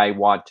that I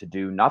want to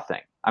do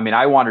nothing. I mean,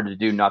 I wanted to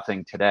do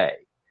nothing today,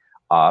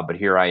 but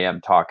here I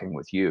am talking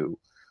with you.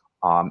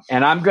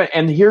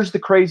 And here's the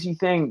crazy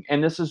thing.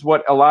 And this is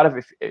what a lot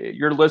of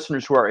your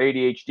listeners who are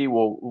ADHD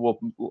will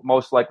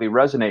most likely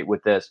resonate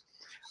with this.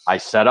 I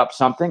set up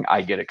something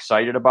I get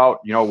excited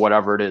about,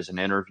 whatever it is, an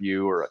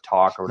interview or a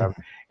talk or whatever.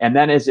 And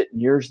then as it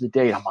nears the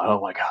date, I'm like,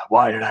 oh my God,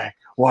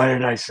 why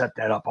did I set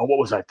that up? What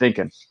was I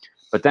thinking?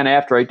 But then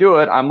after I do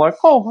it, I'm like,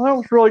 oh, that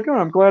was really good.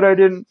 I'm glad I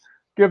didn't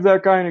give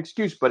that guy an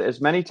excuse. But as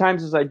many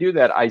times as I do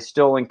that, I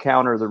still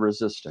encounter the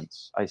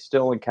resistance.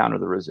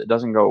 It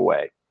doesn't go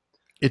away.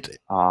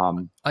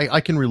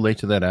 I can relate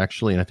to that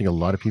actually, and I think a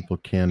lot of people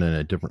can in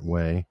a different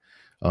way.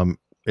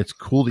 It's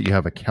cool that you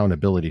have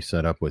accountability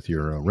set up with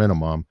your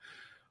rent-a-mom,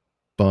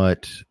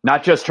 but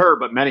not just her,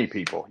 but many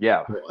people.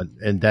 Yeah,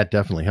 and that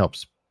definitely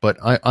helps. But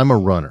I'm a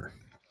runner,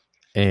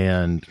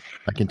 and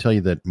I can tell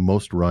you that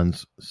most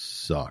runs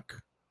suck.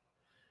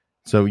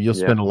 So you'll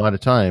spend a lot of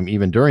time,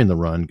 even during the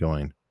run,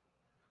 going,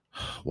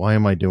 "Why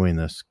am I doing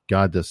this?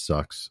 God, this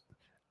sucks.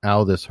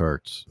 Ow, this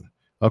hurts."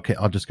 Okay,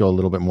 I'll just go a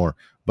little bit more.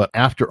 But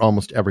after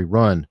almost every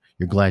run,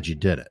 you're glad you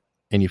did it.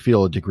 And you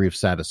feel a degree of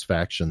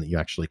satisfaction that you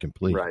actually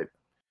completed.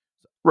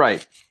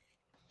 Right.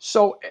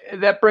 So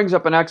that brings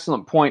up an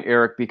excellent point,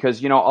 Eric,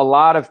 because, a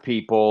lot of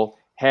people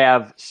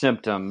have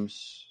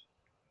symptoms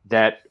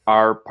that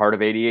are part of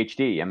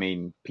ADHD. I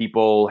mean,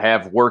 people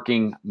have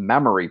working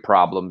memory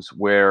problems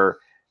where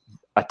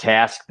a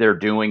task they're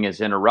doing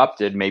is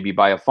interrupted, maybe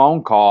by a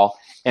phone call,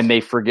 and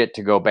they forget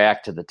to go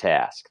back to the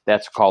task.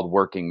 That's called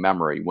working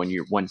memory.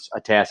 Once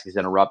a task is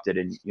interrupted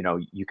and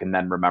you can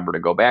then remember to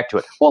go back to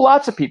it. Well,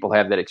 lots of people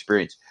have that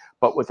experience,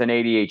 but with an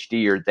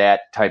ADHD or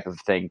that type of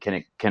thing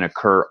can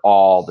occur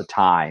all the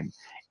time.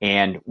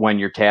 And when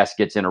your task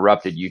gets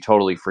interrupted, you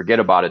totally forget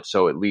about it.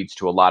 So it leads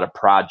to a lot of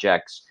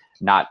projects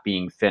not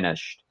being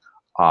finished.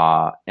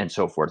 And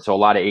so forth. So a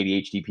lot of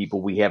ADHD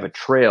people, we have a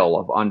trail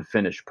of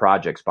unfinished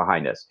projects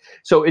behind us.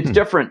 So it's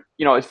different.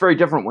 It's very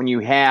different when you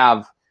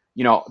have,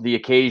 the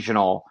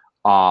occasional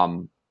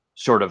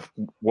sort of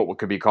what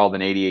could be called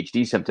an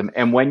ADHD symptom.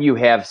 And when you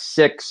have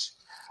 6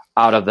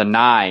 out of the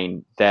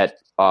 9 that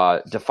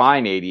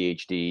define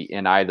ADHD,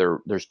 and either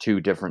there's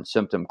 2 different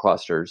symptom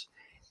clusters,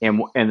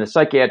 and the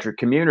psychiatric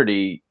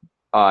community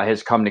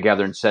has come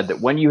together and said that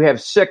when you have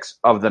 6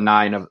 of the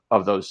 9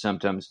 of those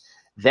symptoms,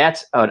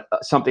 that's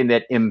something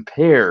that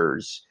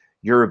impairs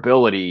your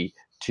ability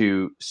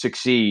to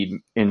succeed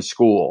in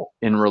school,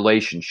 in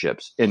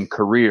relationships, in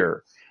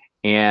career.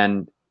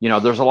 And,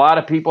 there's a lot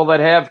of people that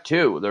have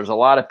 2. There's a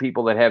lot of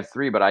people that have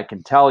 3. But I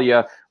can tell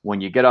you,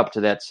 when you get up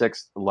to that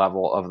 6th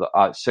level of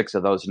the 6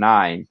 of those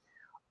 9,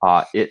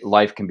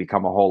 life can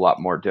become a whole lot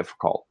more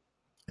difficult.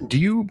 Do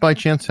you, by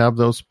chance, have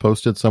those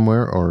posted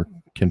somewhere, or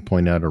can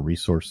point out a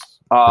resource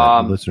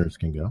that listeners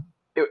can go?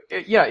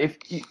 If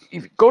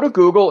you go to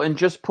Google and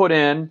just put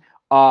in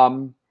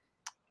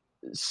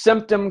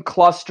symptom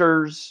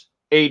clusters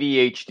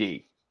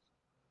ADHD.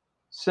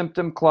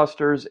 Symptom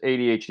clusters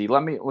ADHD.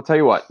 We'll tell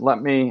you what.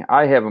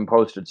 I have them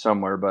posted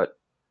somewhere, but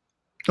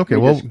okay.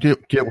 Well,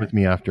 get with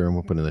me after, and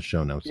we'll put in the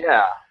show notes.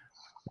 Yeah.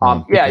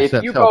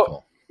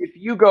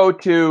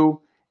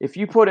 If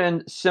you put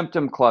in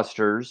symptom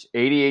clusters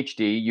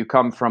ADHD, you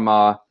come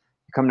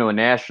to a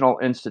National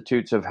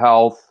Institutes of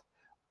Health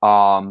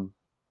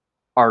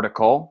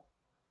article,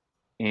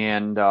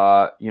 and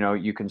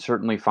you can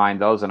certainly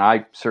find those, and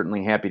I'm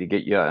certainly happy to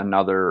get you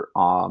another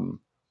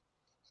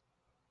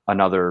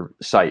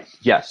site.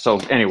 Yes. So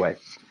anyway,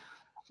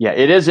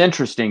 it is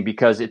interesting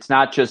because it's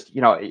not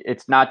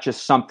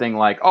just something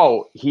like,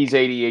 oh, he's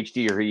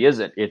ADHD or he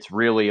isn't. It's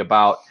really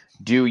about,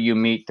 do you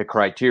meet the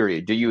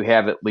criteria? Do you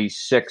have at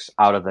least 6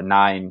 out of the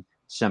 9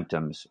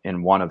 symptoms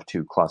in one of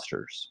 2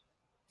 clusters?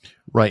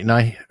 Right. And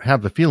I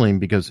have a feeling,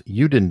 because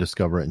you didn't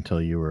discover it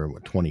until you were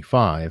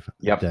 25,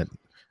 that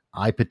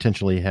I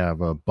potentially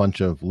have a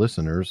bunch of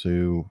listeners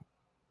who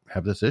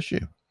have this issue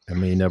and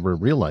may never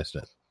realized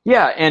it.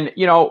 Yeah. And,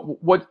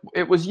 what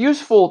it was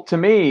useful to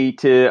me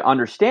to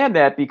understand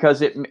that,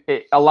 because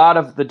a lot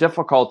of the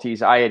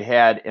difficulties I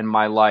had in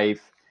my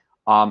life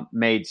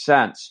made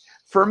sense.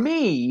 For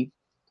me,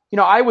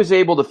 I was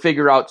able to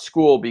figure out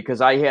school because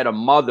I had a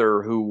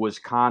mother who was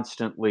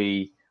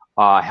constantly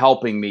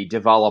helping me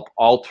develop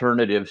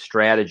alternative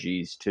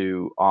strategies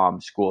to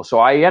school. So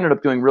I ended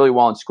up doing really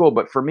well in school.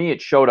 But for me,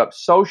 it showed up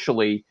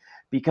socially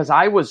because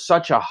I was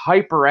such a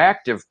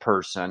hyperactive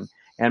person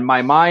and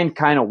my mind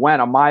kind of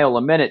went a mile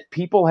a minute.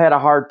 People had a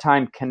hard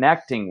time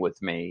connecting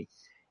with me.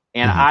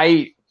 And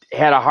I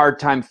had a hard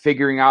time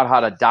figuring out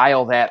how to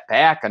dial that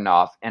back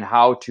enough and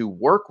how to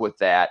work with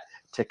that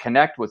to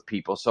connect with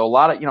people. So a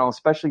lot of,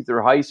 especially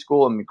through high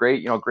school and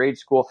grade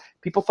school,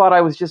 people thought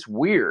I was just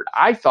weird.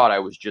 I thought I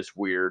was just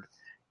weird,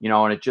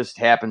 and it just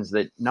happens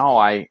that no,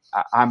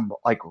 I'm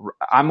like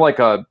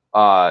a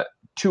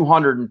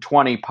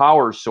 220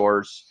 power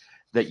source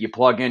that you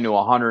plug into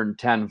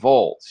 110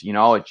 volts.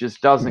 It just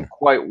doesn't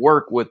quite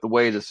work with the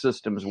way the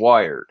system's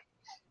wired.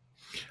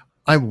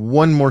 I have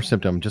one more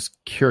symptom I'm just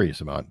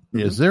curious about.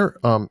 Is there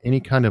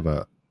any kind of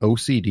a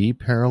OCD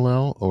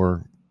parallel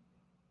or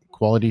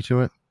quality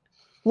to it?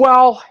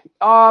 Well,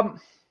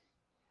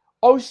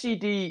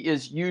 OCD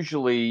is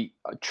usually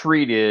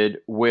treated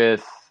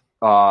with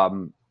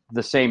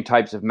the same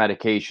types of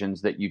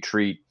medications that you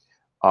treat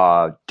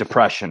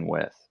depression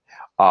with.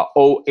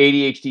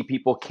 ADHD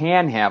people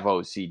can have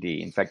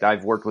OCD. In fact,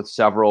 I've worked with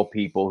several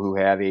people who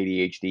have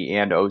ADHD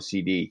and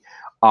OCD.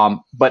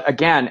 But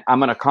again, I'm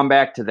going to come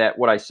back to that,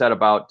 what I said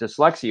about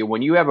dyslexia.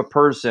 When you have a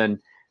person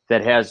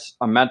that has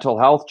a mental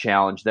health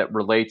challenge that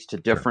relates to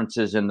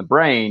differences in the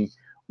brain,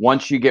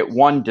 once you get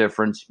one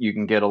difference, you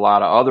can get a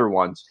lot of other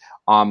ones.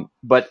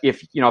 But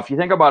if you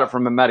think about it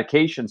from a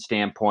medication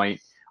standpoint,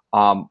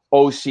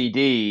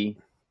 OCD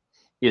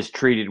is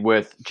treated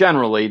with,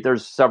 generally,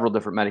 there's several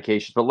different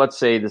medications, but let's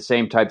say the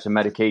same types of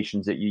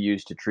medications that you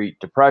use to treat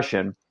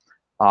depression.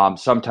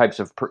 Some types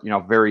of,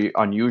 very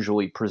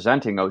unusually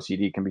presenting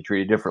OCD can be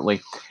treated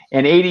differently.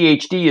 And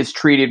ADHD is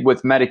treated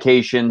with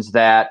medications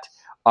that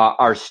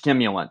are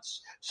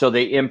stimulants. So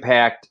they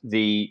impact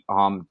the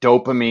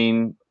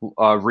dopamine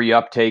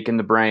reuptake in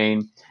the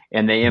brain,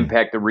 and they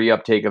impact the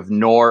reuptake of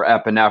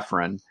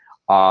norepinephrine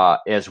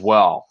as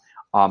well.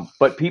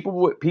 But people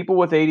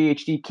with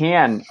ADHD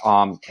can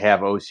have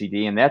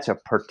OCD, and that's a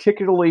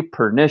particularly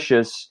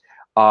pernicious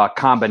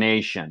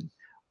combination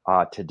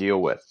to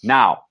deal with.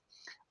 Now,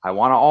 I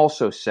want to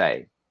also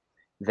say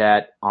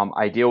that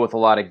I deal with a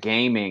lot of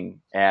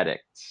gaming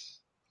addicts,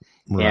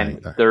 Right.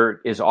 and there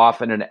is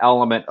often an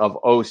element of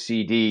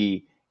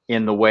OCD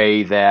in the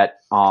way that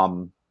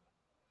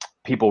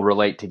people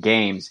relate to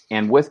games.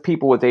 And with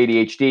people with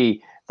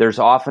ADHD, there's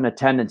often a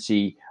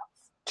tendency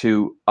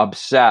to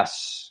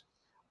obsess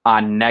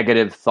on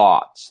negative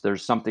thoughts.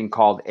 There's something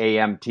called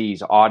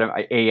ANTs,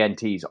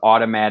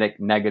 automatic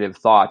negative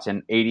thoughts,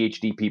 and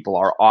ADHD people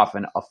are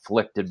often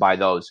afflicted by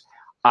those.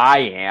 I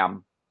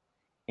am,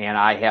 and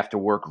I have to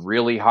work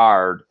really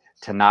hard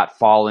to not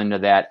fall into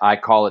that. I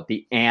call it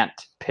the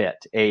ant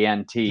pit,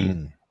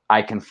 A-N-T.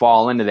 I can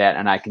fall into that,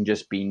 and I can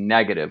just be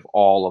negative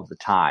all of the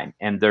time.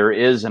 And there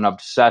is an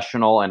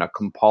obsessional and a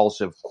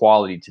compulsive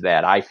quality to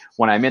that.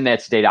 When I'm in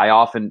that state, I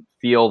often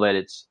feel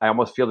that I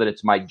almost feel that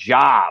it's my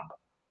job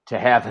to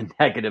have a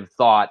negative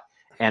thought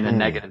and a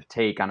negative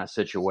take on a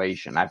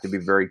situation. I have to be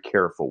very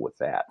careful with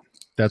that.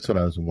 That's what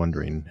I was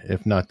wondering,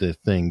 if not the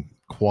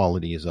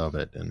qualities of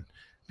it. And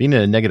being in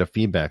a negative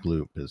feedback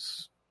loop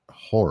is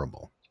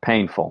horrible.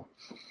 Painful.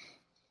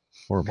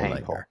 Horrible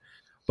nightmare.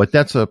 But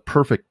that's a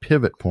perfect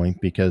pivot point,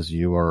 because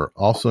you are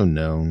also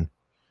known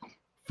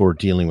for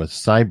dealing with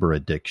cyber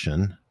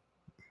addiction.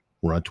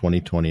 We're on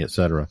 2020, et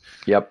cetera.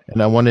 Yep.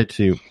 And I wanted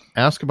to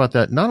ask about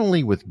that, not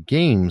only with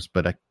games,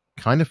 but I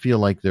kind of feel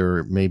like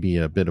there may be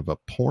a bit of a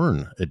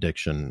porn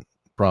addiction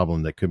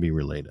problem that could be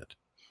related.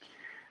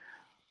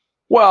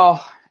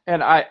 Well,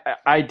 and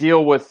I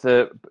deal with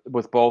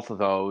both of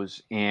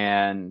those,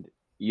 and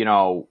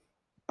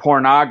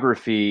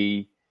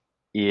pornography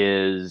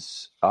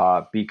is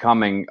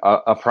becoming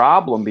a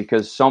problem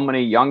because so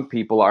many young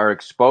people are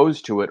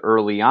exposed to it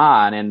early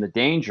on, and the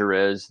danger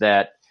is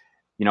that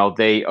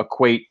they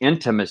equate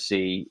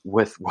intimacy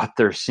with what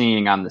they're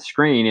seeing on the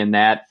screen, and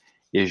that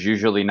is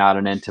usually not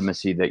an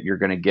intimacy that you're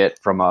going to get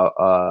from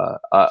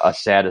a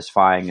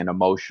satisfying and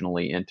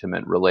emotionally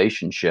intimate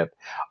relationship.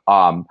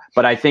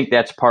 But I think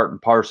that's part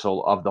and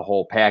parcel of the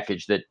whole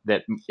package,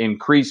 that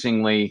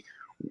increasingly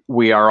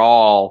we are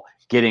all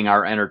getting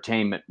our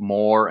entertainment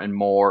more and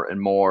more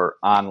and more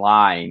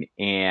online.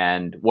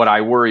 And what I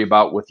worry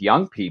about with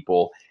young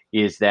people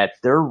is that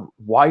they're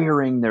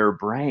wiring their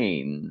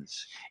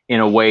brains in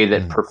a way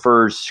that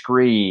prefers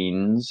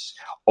screens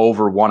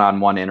over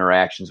one-on-one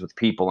interactions with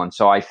people. And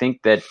so I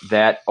think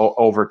that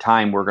over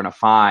time we're going to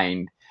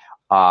find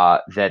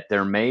that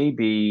there may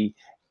be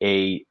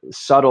a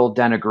subtle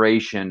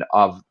denigration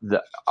of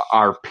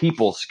our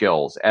people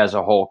skills as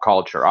a whole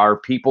culture, our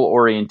people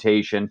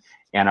orientation,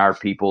 and our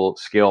people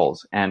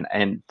skills. And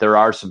there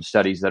are some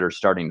studies that are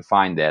starting to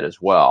find that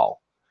as well.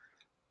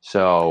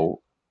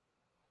 So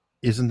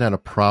isn't that a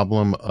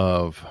problem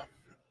of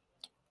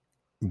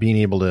being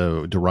able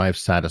to derive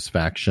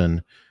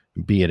satisfaction,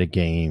 be it a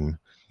game,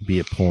 be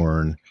it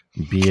porn,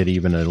 be it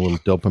even a little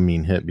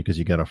dopamine hit because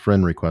you got a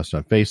friend request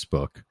on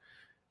Facebook,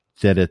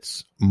 that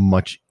it's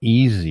much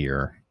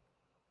easier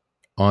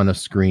on a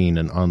screen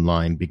and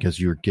online because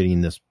you're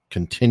getting this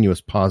continuous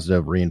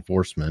positive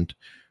reinforcement,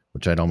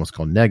 which I'd almost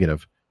call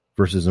negative,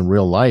 versus in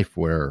real life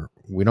where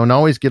we don't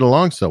always get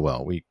along so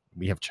well. We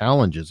have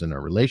challenges in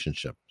our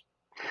relationship.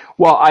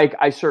 Well,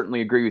 I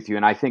certainly agree with you.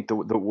 And I think the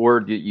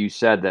word that you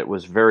said that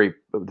was very,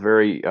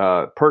 very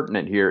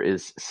pertinent here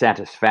is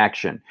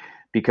satisfaction.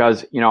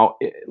 Because,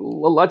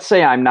 let's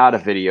say I'm not a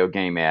video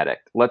game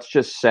addict. Let's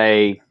just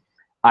say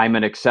I'm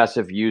an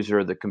excessive user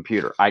of the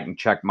computer. I can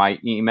check my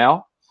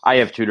email. I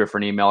have 2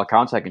 different email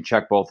accounts. I can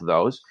check both of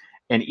those.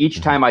 And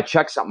each time I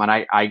check something,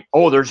 and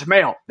there's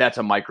mail. That's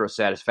a micro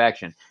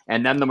satisfaction.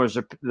 And then there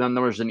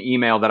was an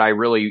email that I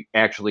really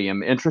actually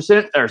am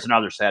interested in. There's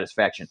another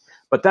satisfaction.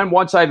 But then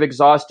once I've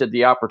exhausted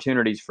the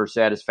opportunities for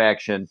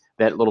satisfaction,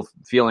 that little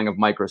feeling of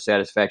micro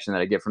satisfaction that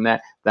I get from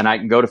that, then I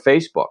can go to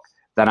Facebook.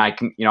 Then I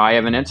can, I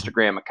have an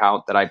Instagram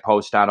account that I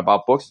post on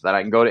about books that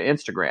I can go to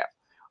Instagram.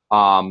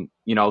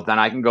 Then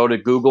I can go to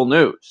Google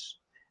News.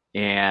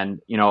 And,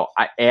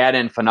 I ad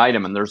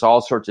infinitum, and there's all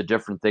sorts of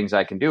different things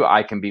I can do.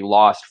 I can be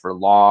lost for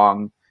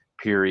long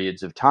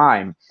periods of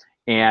time.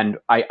 And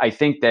I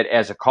think that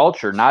as a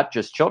culture, not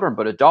just children,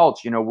 but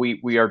adults,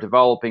 we are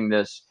developing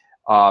this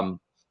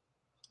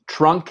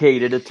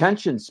truncated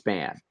attention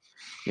span.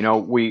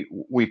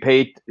 We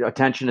pay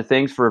attention to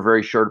things for a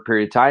very short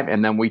period of time,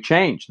 and then we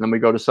change. And then we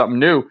go to something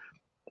new.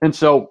 And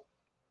so,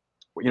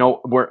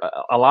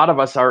 a lot of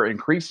us are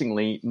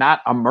increasingly not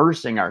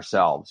immersing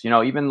ourselves.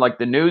 Even like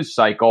the news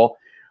cycle,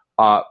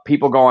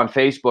 people go on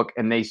Facebook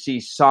and they see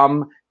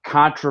some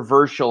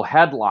controversial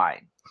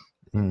headline.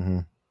 Mm-hmm.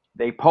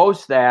 They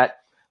post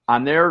that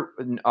on their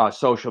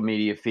social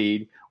media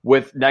feed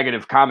with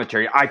negative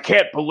commentary. I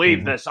can't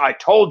believe this. I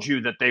told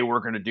you that they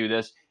were going to do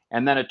this.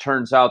 And then it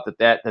turns out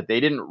that they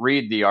didn't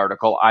read the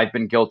article. I've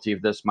been guilty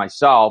of this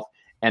myself.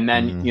 And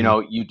then,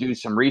 you do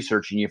some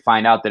research and you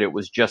find out that it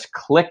was just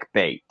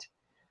clickbait.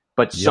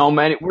 But so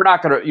many, we're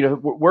not going to,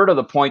 we're to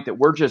the point that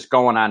we're just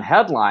going on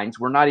headlines.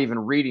 We're not even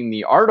reading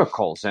the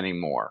articles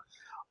anymore.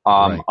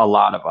 Right. a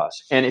lot of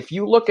us. And if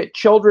you look at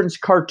children's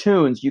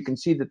cartoons, you can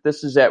see that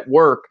this is at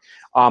work.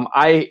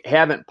 I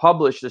haven't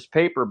published this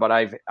paper, but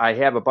I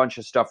have a bunch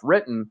of stuff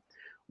written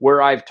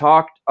where I've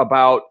talked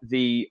about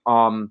the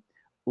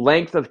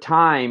length of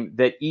time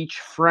that each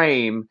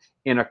frame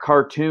in a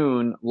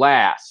cartoon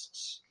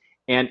lasts.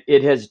 And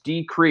it has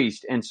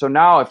decreased. And so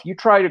now if you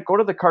try to go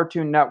to the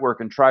Cartoon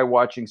Network and try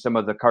watching some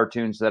of the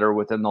cartoons that are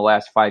within the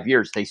last 5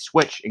 years, they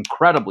switch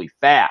incredibly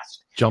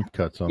fast. Jump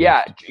cuts on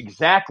Yeah,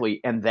 exactly.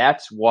 And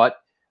that's what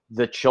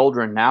the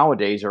children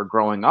nowadays are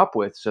growing up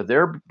with. So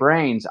their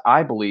brains,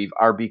 I believe,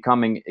 are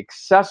becoming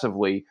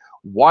excessively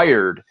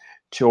wired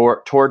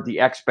toward the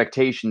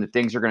expectation that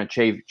things are going to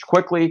change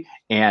quickly.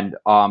 And,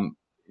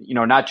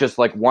 not just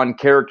like one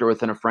character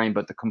within a frame,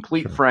 but the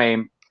complete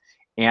frame.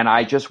 And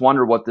I just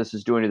wonder what this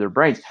is doing to their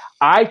brains.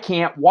 I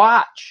can't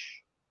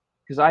watch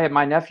because I had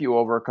my nephew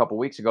over a couple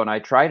weeks ago and I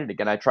tried it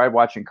again. I tried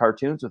watching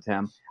cartoons with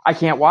him. I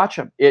can't watch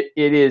them.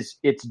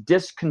 It's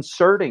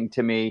disconcerting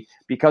to me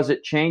because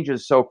it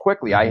changes so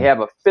quickly. I have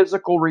a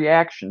physical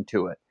reaction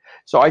to it.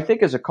 So I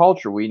think as a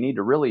culture, we need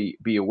to really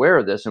be aware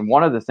of this. And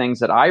one of the things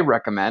that I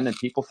recommend, and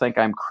people think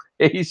I'm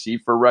crazy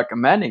for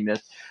recommending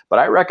this, but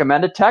I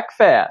recommend a tech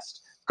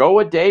fast. Go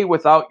a day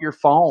without your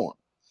phone.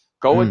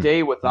 Go a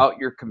day without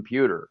your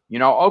computer.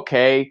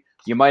 Okay,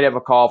 you might have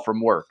a call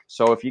from work.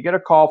 So if you get a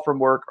call from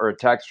work or a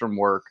text from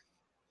work,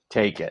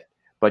 take it.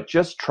 But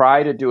just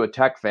try to do a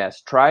tech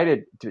fast. Try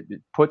to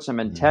put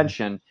some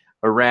intention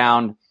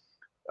around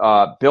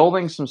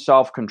building some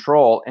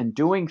self-control and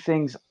doing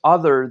things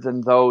other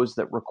than those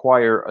that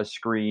require a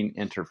screen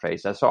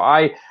interface. So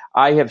I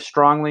have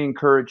strongly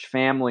encouraged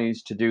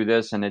families to do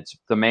this, and it's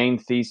the main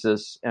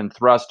thesis and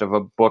thrust of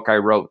a book I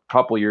wrote a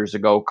couple years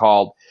ago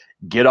called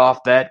Get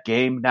Off That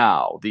Game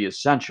Now, The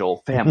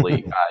Essential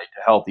Family Guide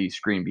to Healthy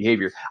Screen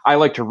Behavior. I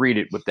like to read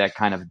it with that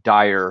kind of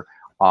dire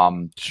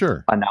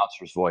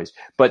announcer's voice.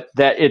 But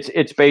that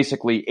it's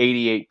basically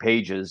 88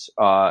 pages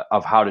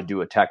of how to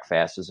do a tech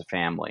fast as a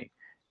family.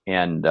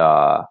 And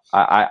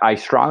I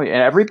strongly,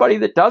 and everybody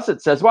that does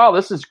it says, wow,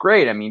 this is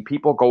great. I mean,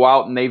 people go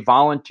out and they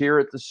volunteer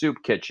at the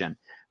soup kitchen.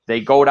 They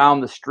go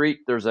down the street.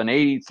 There's an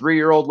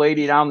 83-year-old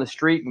lady down the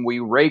street, and we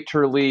raked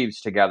her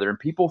leaves together. And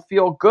people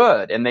feel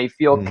good, and they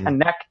feel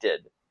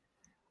connected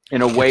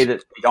in a way that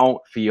they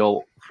don't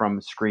feel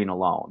from screen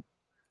alone.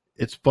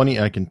 It's funny.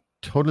 I can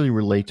totally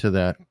relate to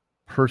that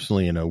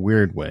personally in a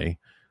weird way.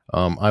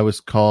 I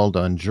was called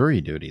on jury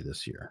duty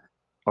this year.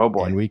 Oh,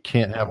 boy. And we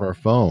can't have our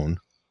phone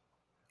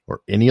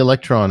or any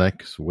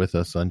electronics with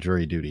us on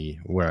jury duty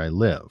where I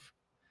live.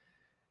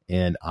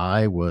 And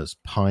I was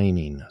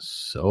pining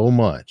so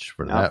much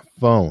for that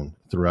phone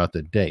throughout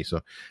the day.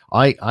 So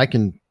I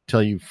can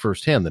tell you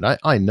firsthand that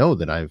I know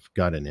that I've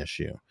got an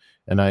issue.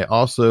 And I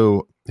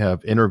also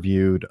have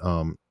interviewed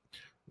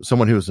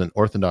someone who's an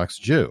Orthodox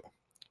Jew.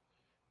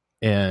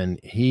 And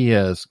he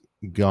has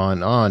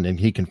gone on and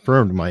he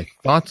confirmed my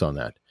thoughts on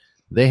that.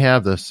 They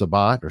have the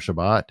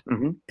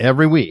Shabbat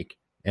every week,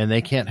 and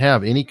they can't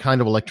have any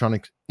kind of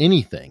electronics,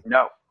 anything.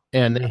 No.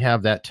 And they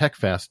have that tech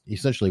fast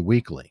essentially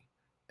weekly.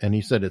 And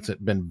he said it's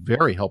been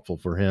very helpful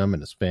for him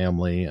and his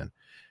family and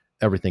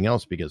everything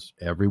else because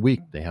every week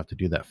they have to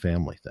do that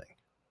family thing.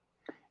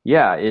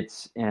 Yeah,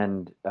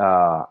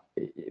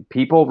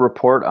 people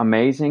report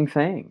amazing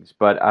things,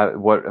 but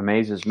what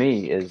amazes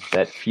me is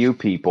that few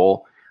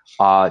people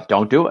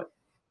don't do it.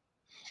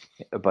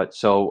 But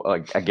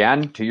so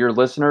again, to your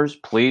listeners,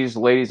 please,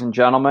 ladies and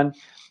gentlemen,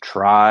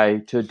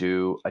 try to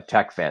do a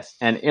tech fast.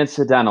 And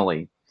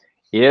incidentally,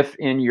 if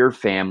in your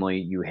family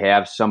you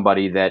have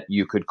somebody that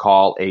you could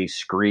call a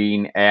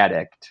screen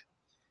addict,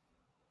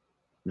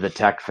 the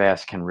tech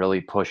fast can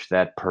really push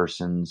that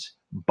person's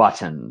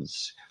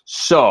buttons.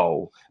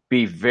 So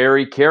be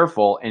very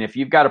careful. And if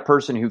you've got a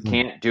person who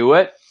can't do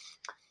it,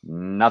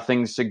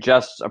 nothing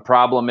suggests a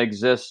problem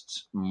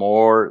exists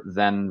more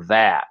than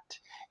that.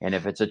 And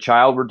if it's a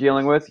child we're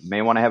dealing with, you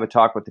may want to have a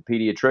talk with the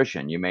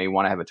pediatrician. You may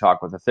want to have a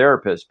talk with a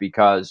therapist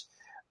because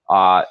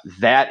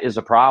that is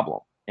a problem.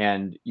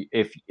 And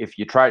if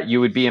you try, you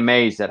would be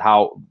amazed at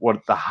what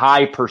the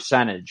high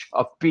percentage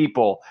of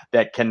people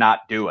that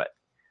cannot do it.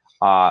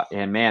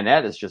 And man,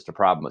 that is just a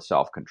problem with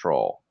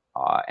self-control.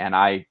 And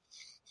I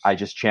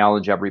just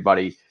challenge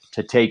everybody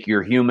to take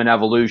your human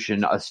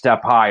evolution a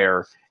step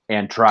higher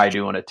and try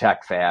doing a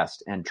tech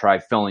fast and try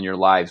filling your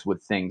lives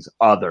with things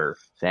other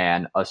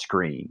than a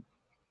screen.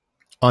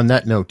 On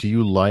that note, do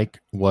you like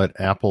what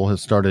Apple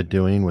has started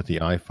doing with the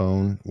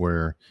iPhone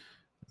where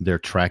they're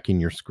tracking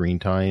your screen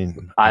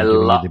time? I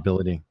love the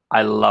ability.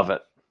 I love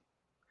it.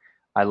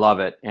 I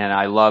love it. And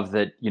I love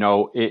that,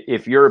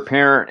 if you're a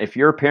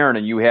parent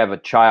and you have a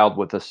child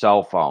with a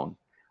cell phone,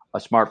 a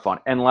smartphone,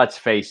 and let's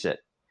face it,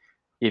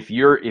 if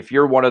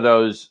you're one of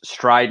those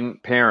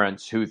strident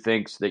parents who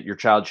thinks that your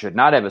child should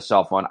not have a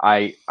cell phone,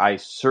 I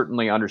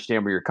certainly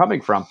understand where you're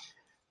coming from.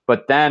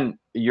 But then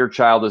your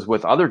child is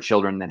with other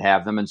children that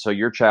have them. And so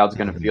your child's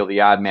going to feel the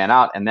odd man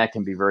out. And that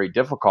can be very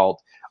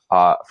difficult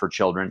for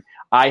children.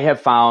 I have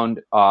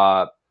found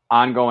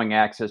ongoing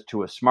access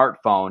to a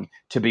smartphone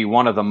to be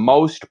one of the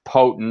most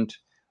potent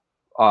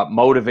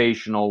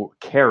motivational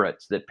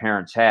carrots that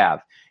parents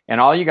have. And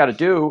all you got to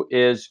do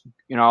is,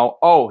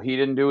 oh, he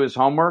didn't do his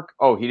homework.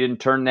 Oh, he didn't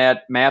turn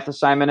that math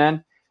assignment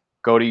in.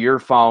 Go to your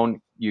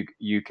phone.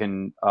 You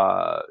can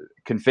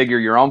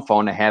configure your own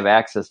phone to have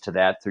access to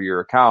that through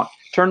your account.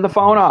 Turn the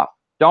phone off.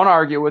 Don't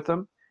argue with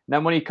him. And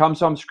then when he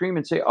comes home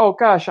screaming, say, "Oh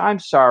gosh, I'm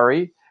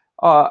sorry.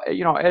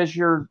 As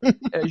your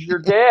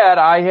dad,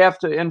 I have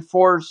to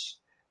enforce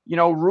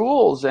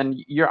rules, and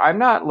I'm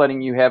not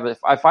letting you have it.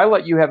 If I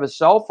let you have a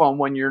cell phone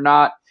when you're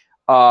not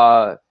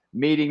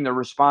meeting the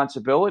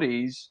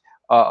responsibilities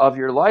of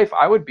your life,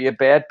 I would be a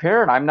bad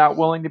parent. I'm not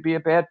willing to be a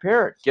bad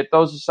parent. Get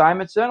those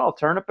assignments in. I'll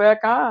turn it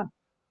back on."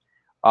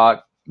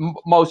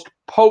 Most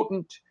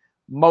potent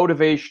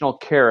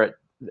motivational carrot,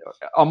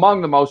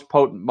 among the most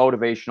potent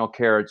motivational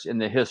carrots in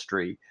the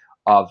history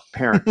of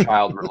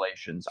parent-child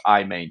relations,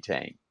 I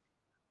maintain.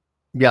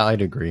 Yeah,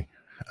 I'd agree.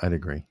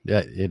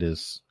 Yeah, it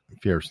is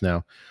fierce.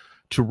 Now,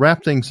 to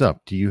wrap things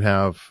up, do you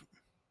have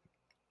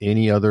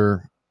any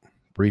other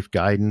brief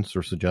guidance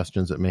or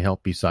suggestions that may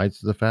help besides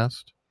the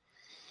fast?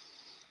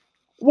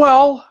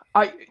 Well,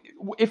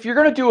 if you're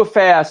going to do a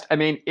fast,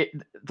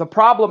 the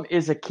problem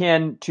is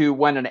akin to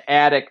when an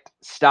addict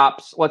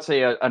stops, let's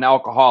say an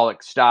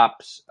alcoholic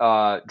stops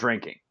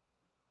drinking.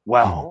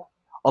 Well,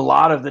 a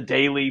lot of the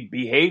daily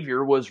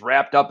behavior was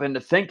wrapped up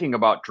into thinking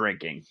about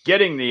drinking,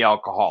 getting the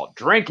alcohol,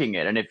 drinking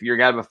it. And if you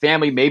have a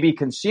family, maybe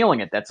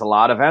concealing it. That's a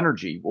lot of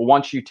energy. Well,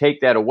 once you take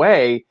that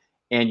away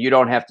and you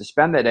don't have to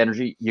spend that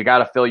energy, you got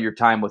to fill your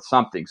time with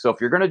something. So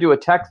if you're going to do a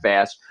tech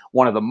fast,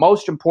 one of the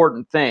most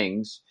important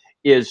things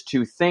is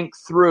to think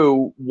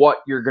through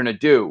what you're going to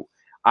do.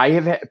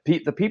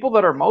 The people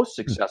that are most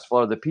successful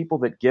are the people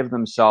that give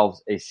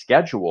themselves a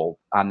schedule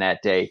on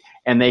that day,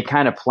 and they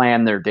kind of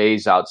plan their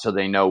days out so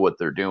they know what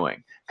they're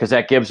doing, because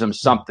that gives them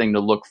something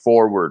to look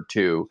forward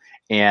to,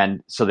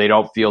 and so they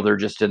don't feel they're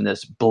just in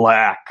this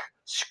black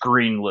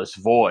screenless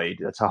void.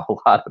 That's how a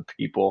lot of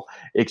people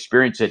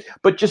experience it.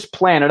 But just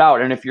plan it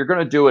out. And if you're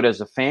going to do it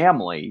as a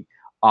family,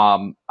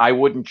 I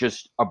wouldn't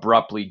just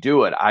abruptly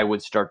do it. I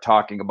would start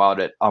talking about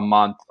it a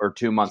month or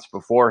 2 months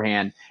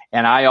beforehand.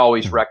 And I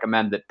always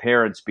recommend that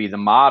parents be the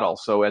model.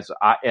 So as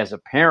a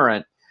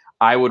parent,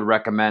 I would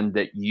recommend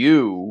that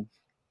you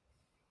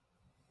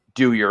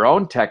do your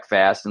own tech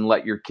fast and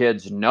let your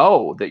kids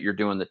know that you're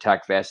doing the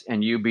tech fast,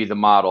 and you be the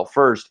model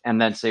first, and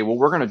then say, well,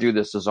 we're going to do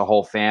this as a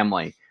whole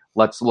family.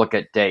 Let's look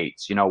at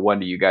dates. When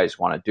do you guys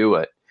want to do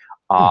it?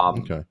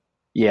 Okay.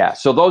 Yeah,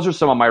 so those are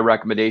some of my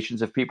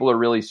recommendations. If people are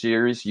really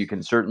serious, you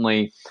can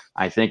certainly,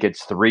 I think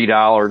it's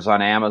 $3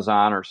 on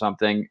Amazon or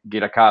something,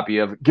 get a copy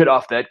of Get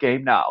Off That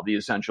Game Now, The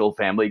Essential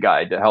Family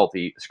Guide to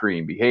Healthy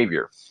Screen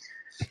Behavior.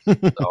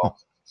 So.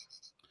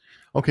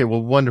 Okay,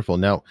 well, wonderful.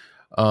 Now,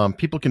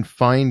 people can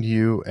find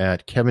you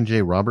at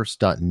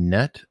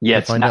kevinjroberts.net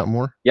to find out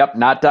more? Yep,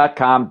 not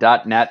 .com,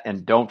 .net,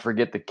 and don't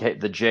forget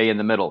the J in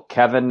the middle,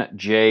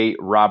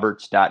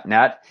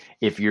 kevinjroberts.net.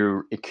 If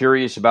you're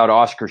curious about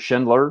Oskar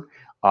Schindler,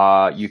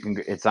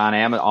 it's on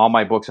Amazon. All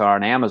my books are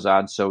on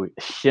Amazon. So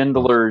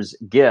Schindler's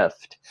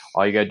Gift,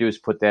 all you got to do is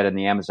put that in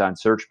the Amazon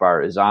search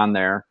bar, is on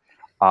there.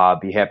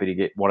 Be happy to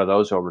get one of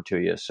those over to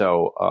you.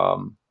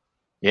 So,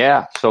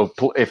 yeah. So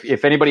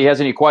if anybody has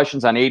any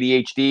questions on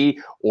ADHD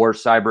or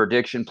cyber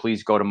addiction,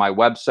 please go to my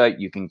website.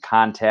 You can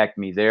contact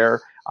me there.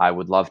 I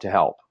would love to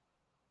help.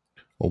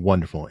 Well,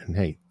 wonderful. And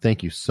hey,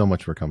 thank you so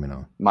much for coming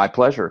on. My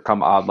pleasure.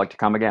 I'd like to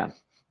come again.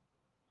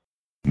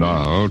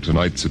 Now,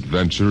 tonight's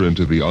adventure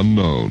into the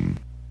unknown.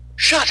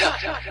 Shut up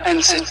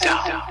and sit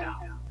down.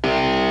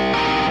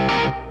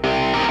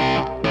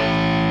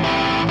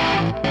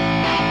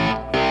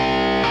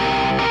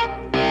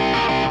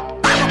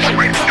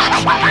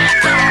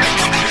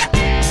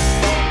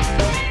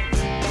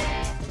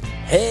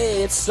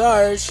 Hey, it's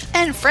Sarge.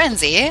 And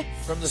Frenzy.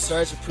 From the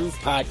Sarge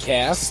Approved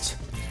Podcast.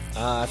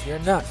 If you're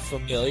not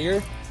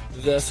familiar,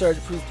 the Sarge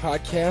Approved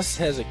Podcast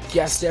has a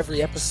guest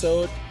every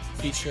episode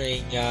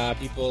featuring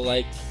people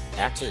like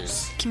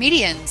actors,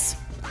 comedians,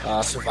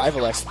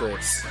 survival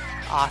experts,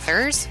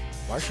 authors,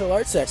 martial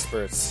arts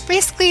experts.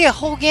 Basically a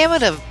whole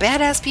gamut of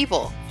badass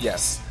people.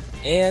 Yes.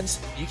 And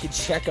you can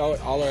check out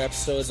all our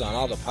episodes on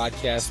all the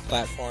podcast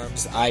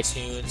platforms,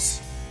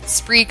 iTunes,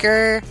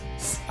 Spreaker,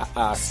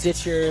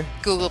 Stitcher,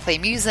 Google Play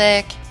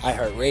Music,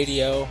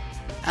 iHeartRadio.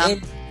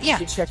 And you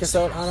can check us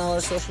out on all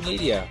our social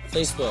media,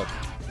 Facebook,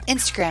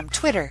 Instagram,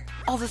 Twitter,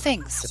 all the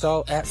things. It's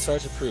all at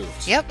Sarge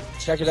Approved. Yep.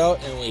 Check it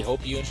out, and we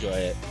hope you enjoy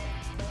it.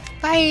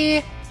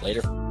 Bye.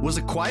 Later. Was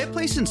A Quiet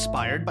Place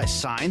inspired by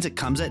Signs, It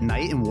Comes at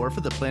Night, and War for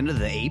the Planet of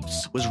the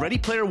Apes? Was Ready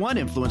Player One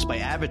influenced by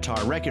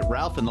Avatar, Wreck-It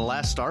Ralph, and The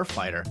Last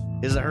Starfighter?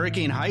 Is The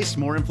Hurricane Heist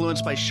more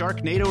influenced by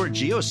Sharknado or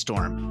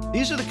Geostorm?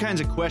 These are the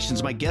kinds of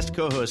questions my guest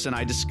co-hosts and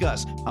I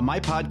discuss on my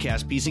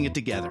podcast, Piecing It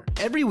Together.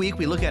 Every week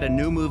we look at a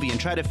new movie and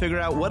try to figure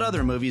out what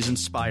other movies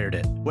inspired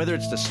it. Whether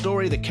it's the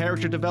story, the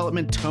character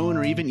development, tone,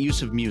 or even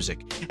use of music.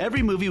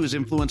 Every movie was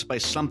influenced by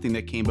something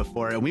that came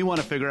before, and we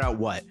want to figure out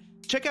what.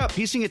 Check out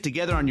Piecing It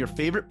Together on your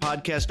favorite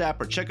podcast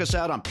app, or check us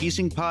out on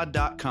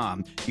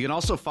piecingpod.com. You can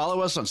also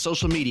follow us on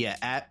social media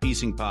at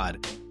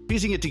piecingpod.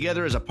 piecing it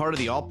together as a part of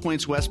the All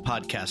Points West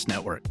podcast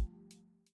network.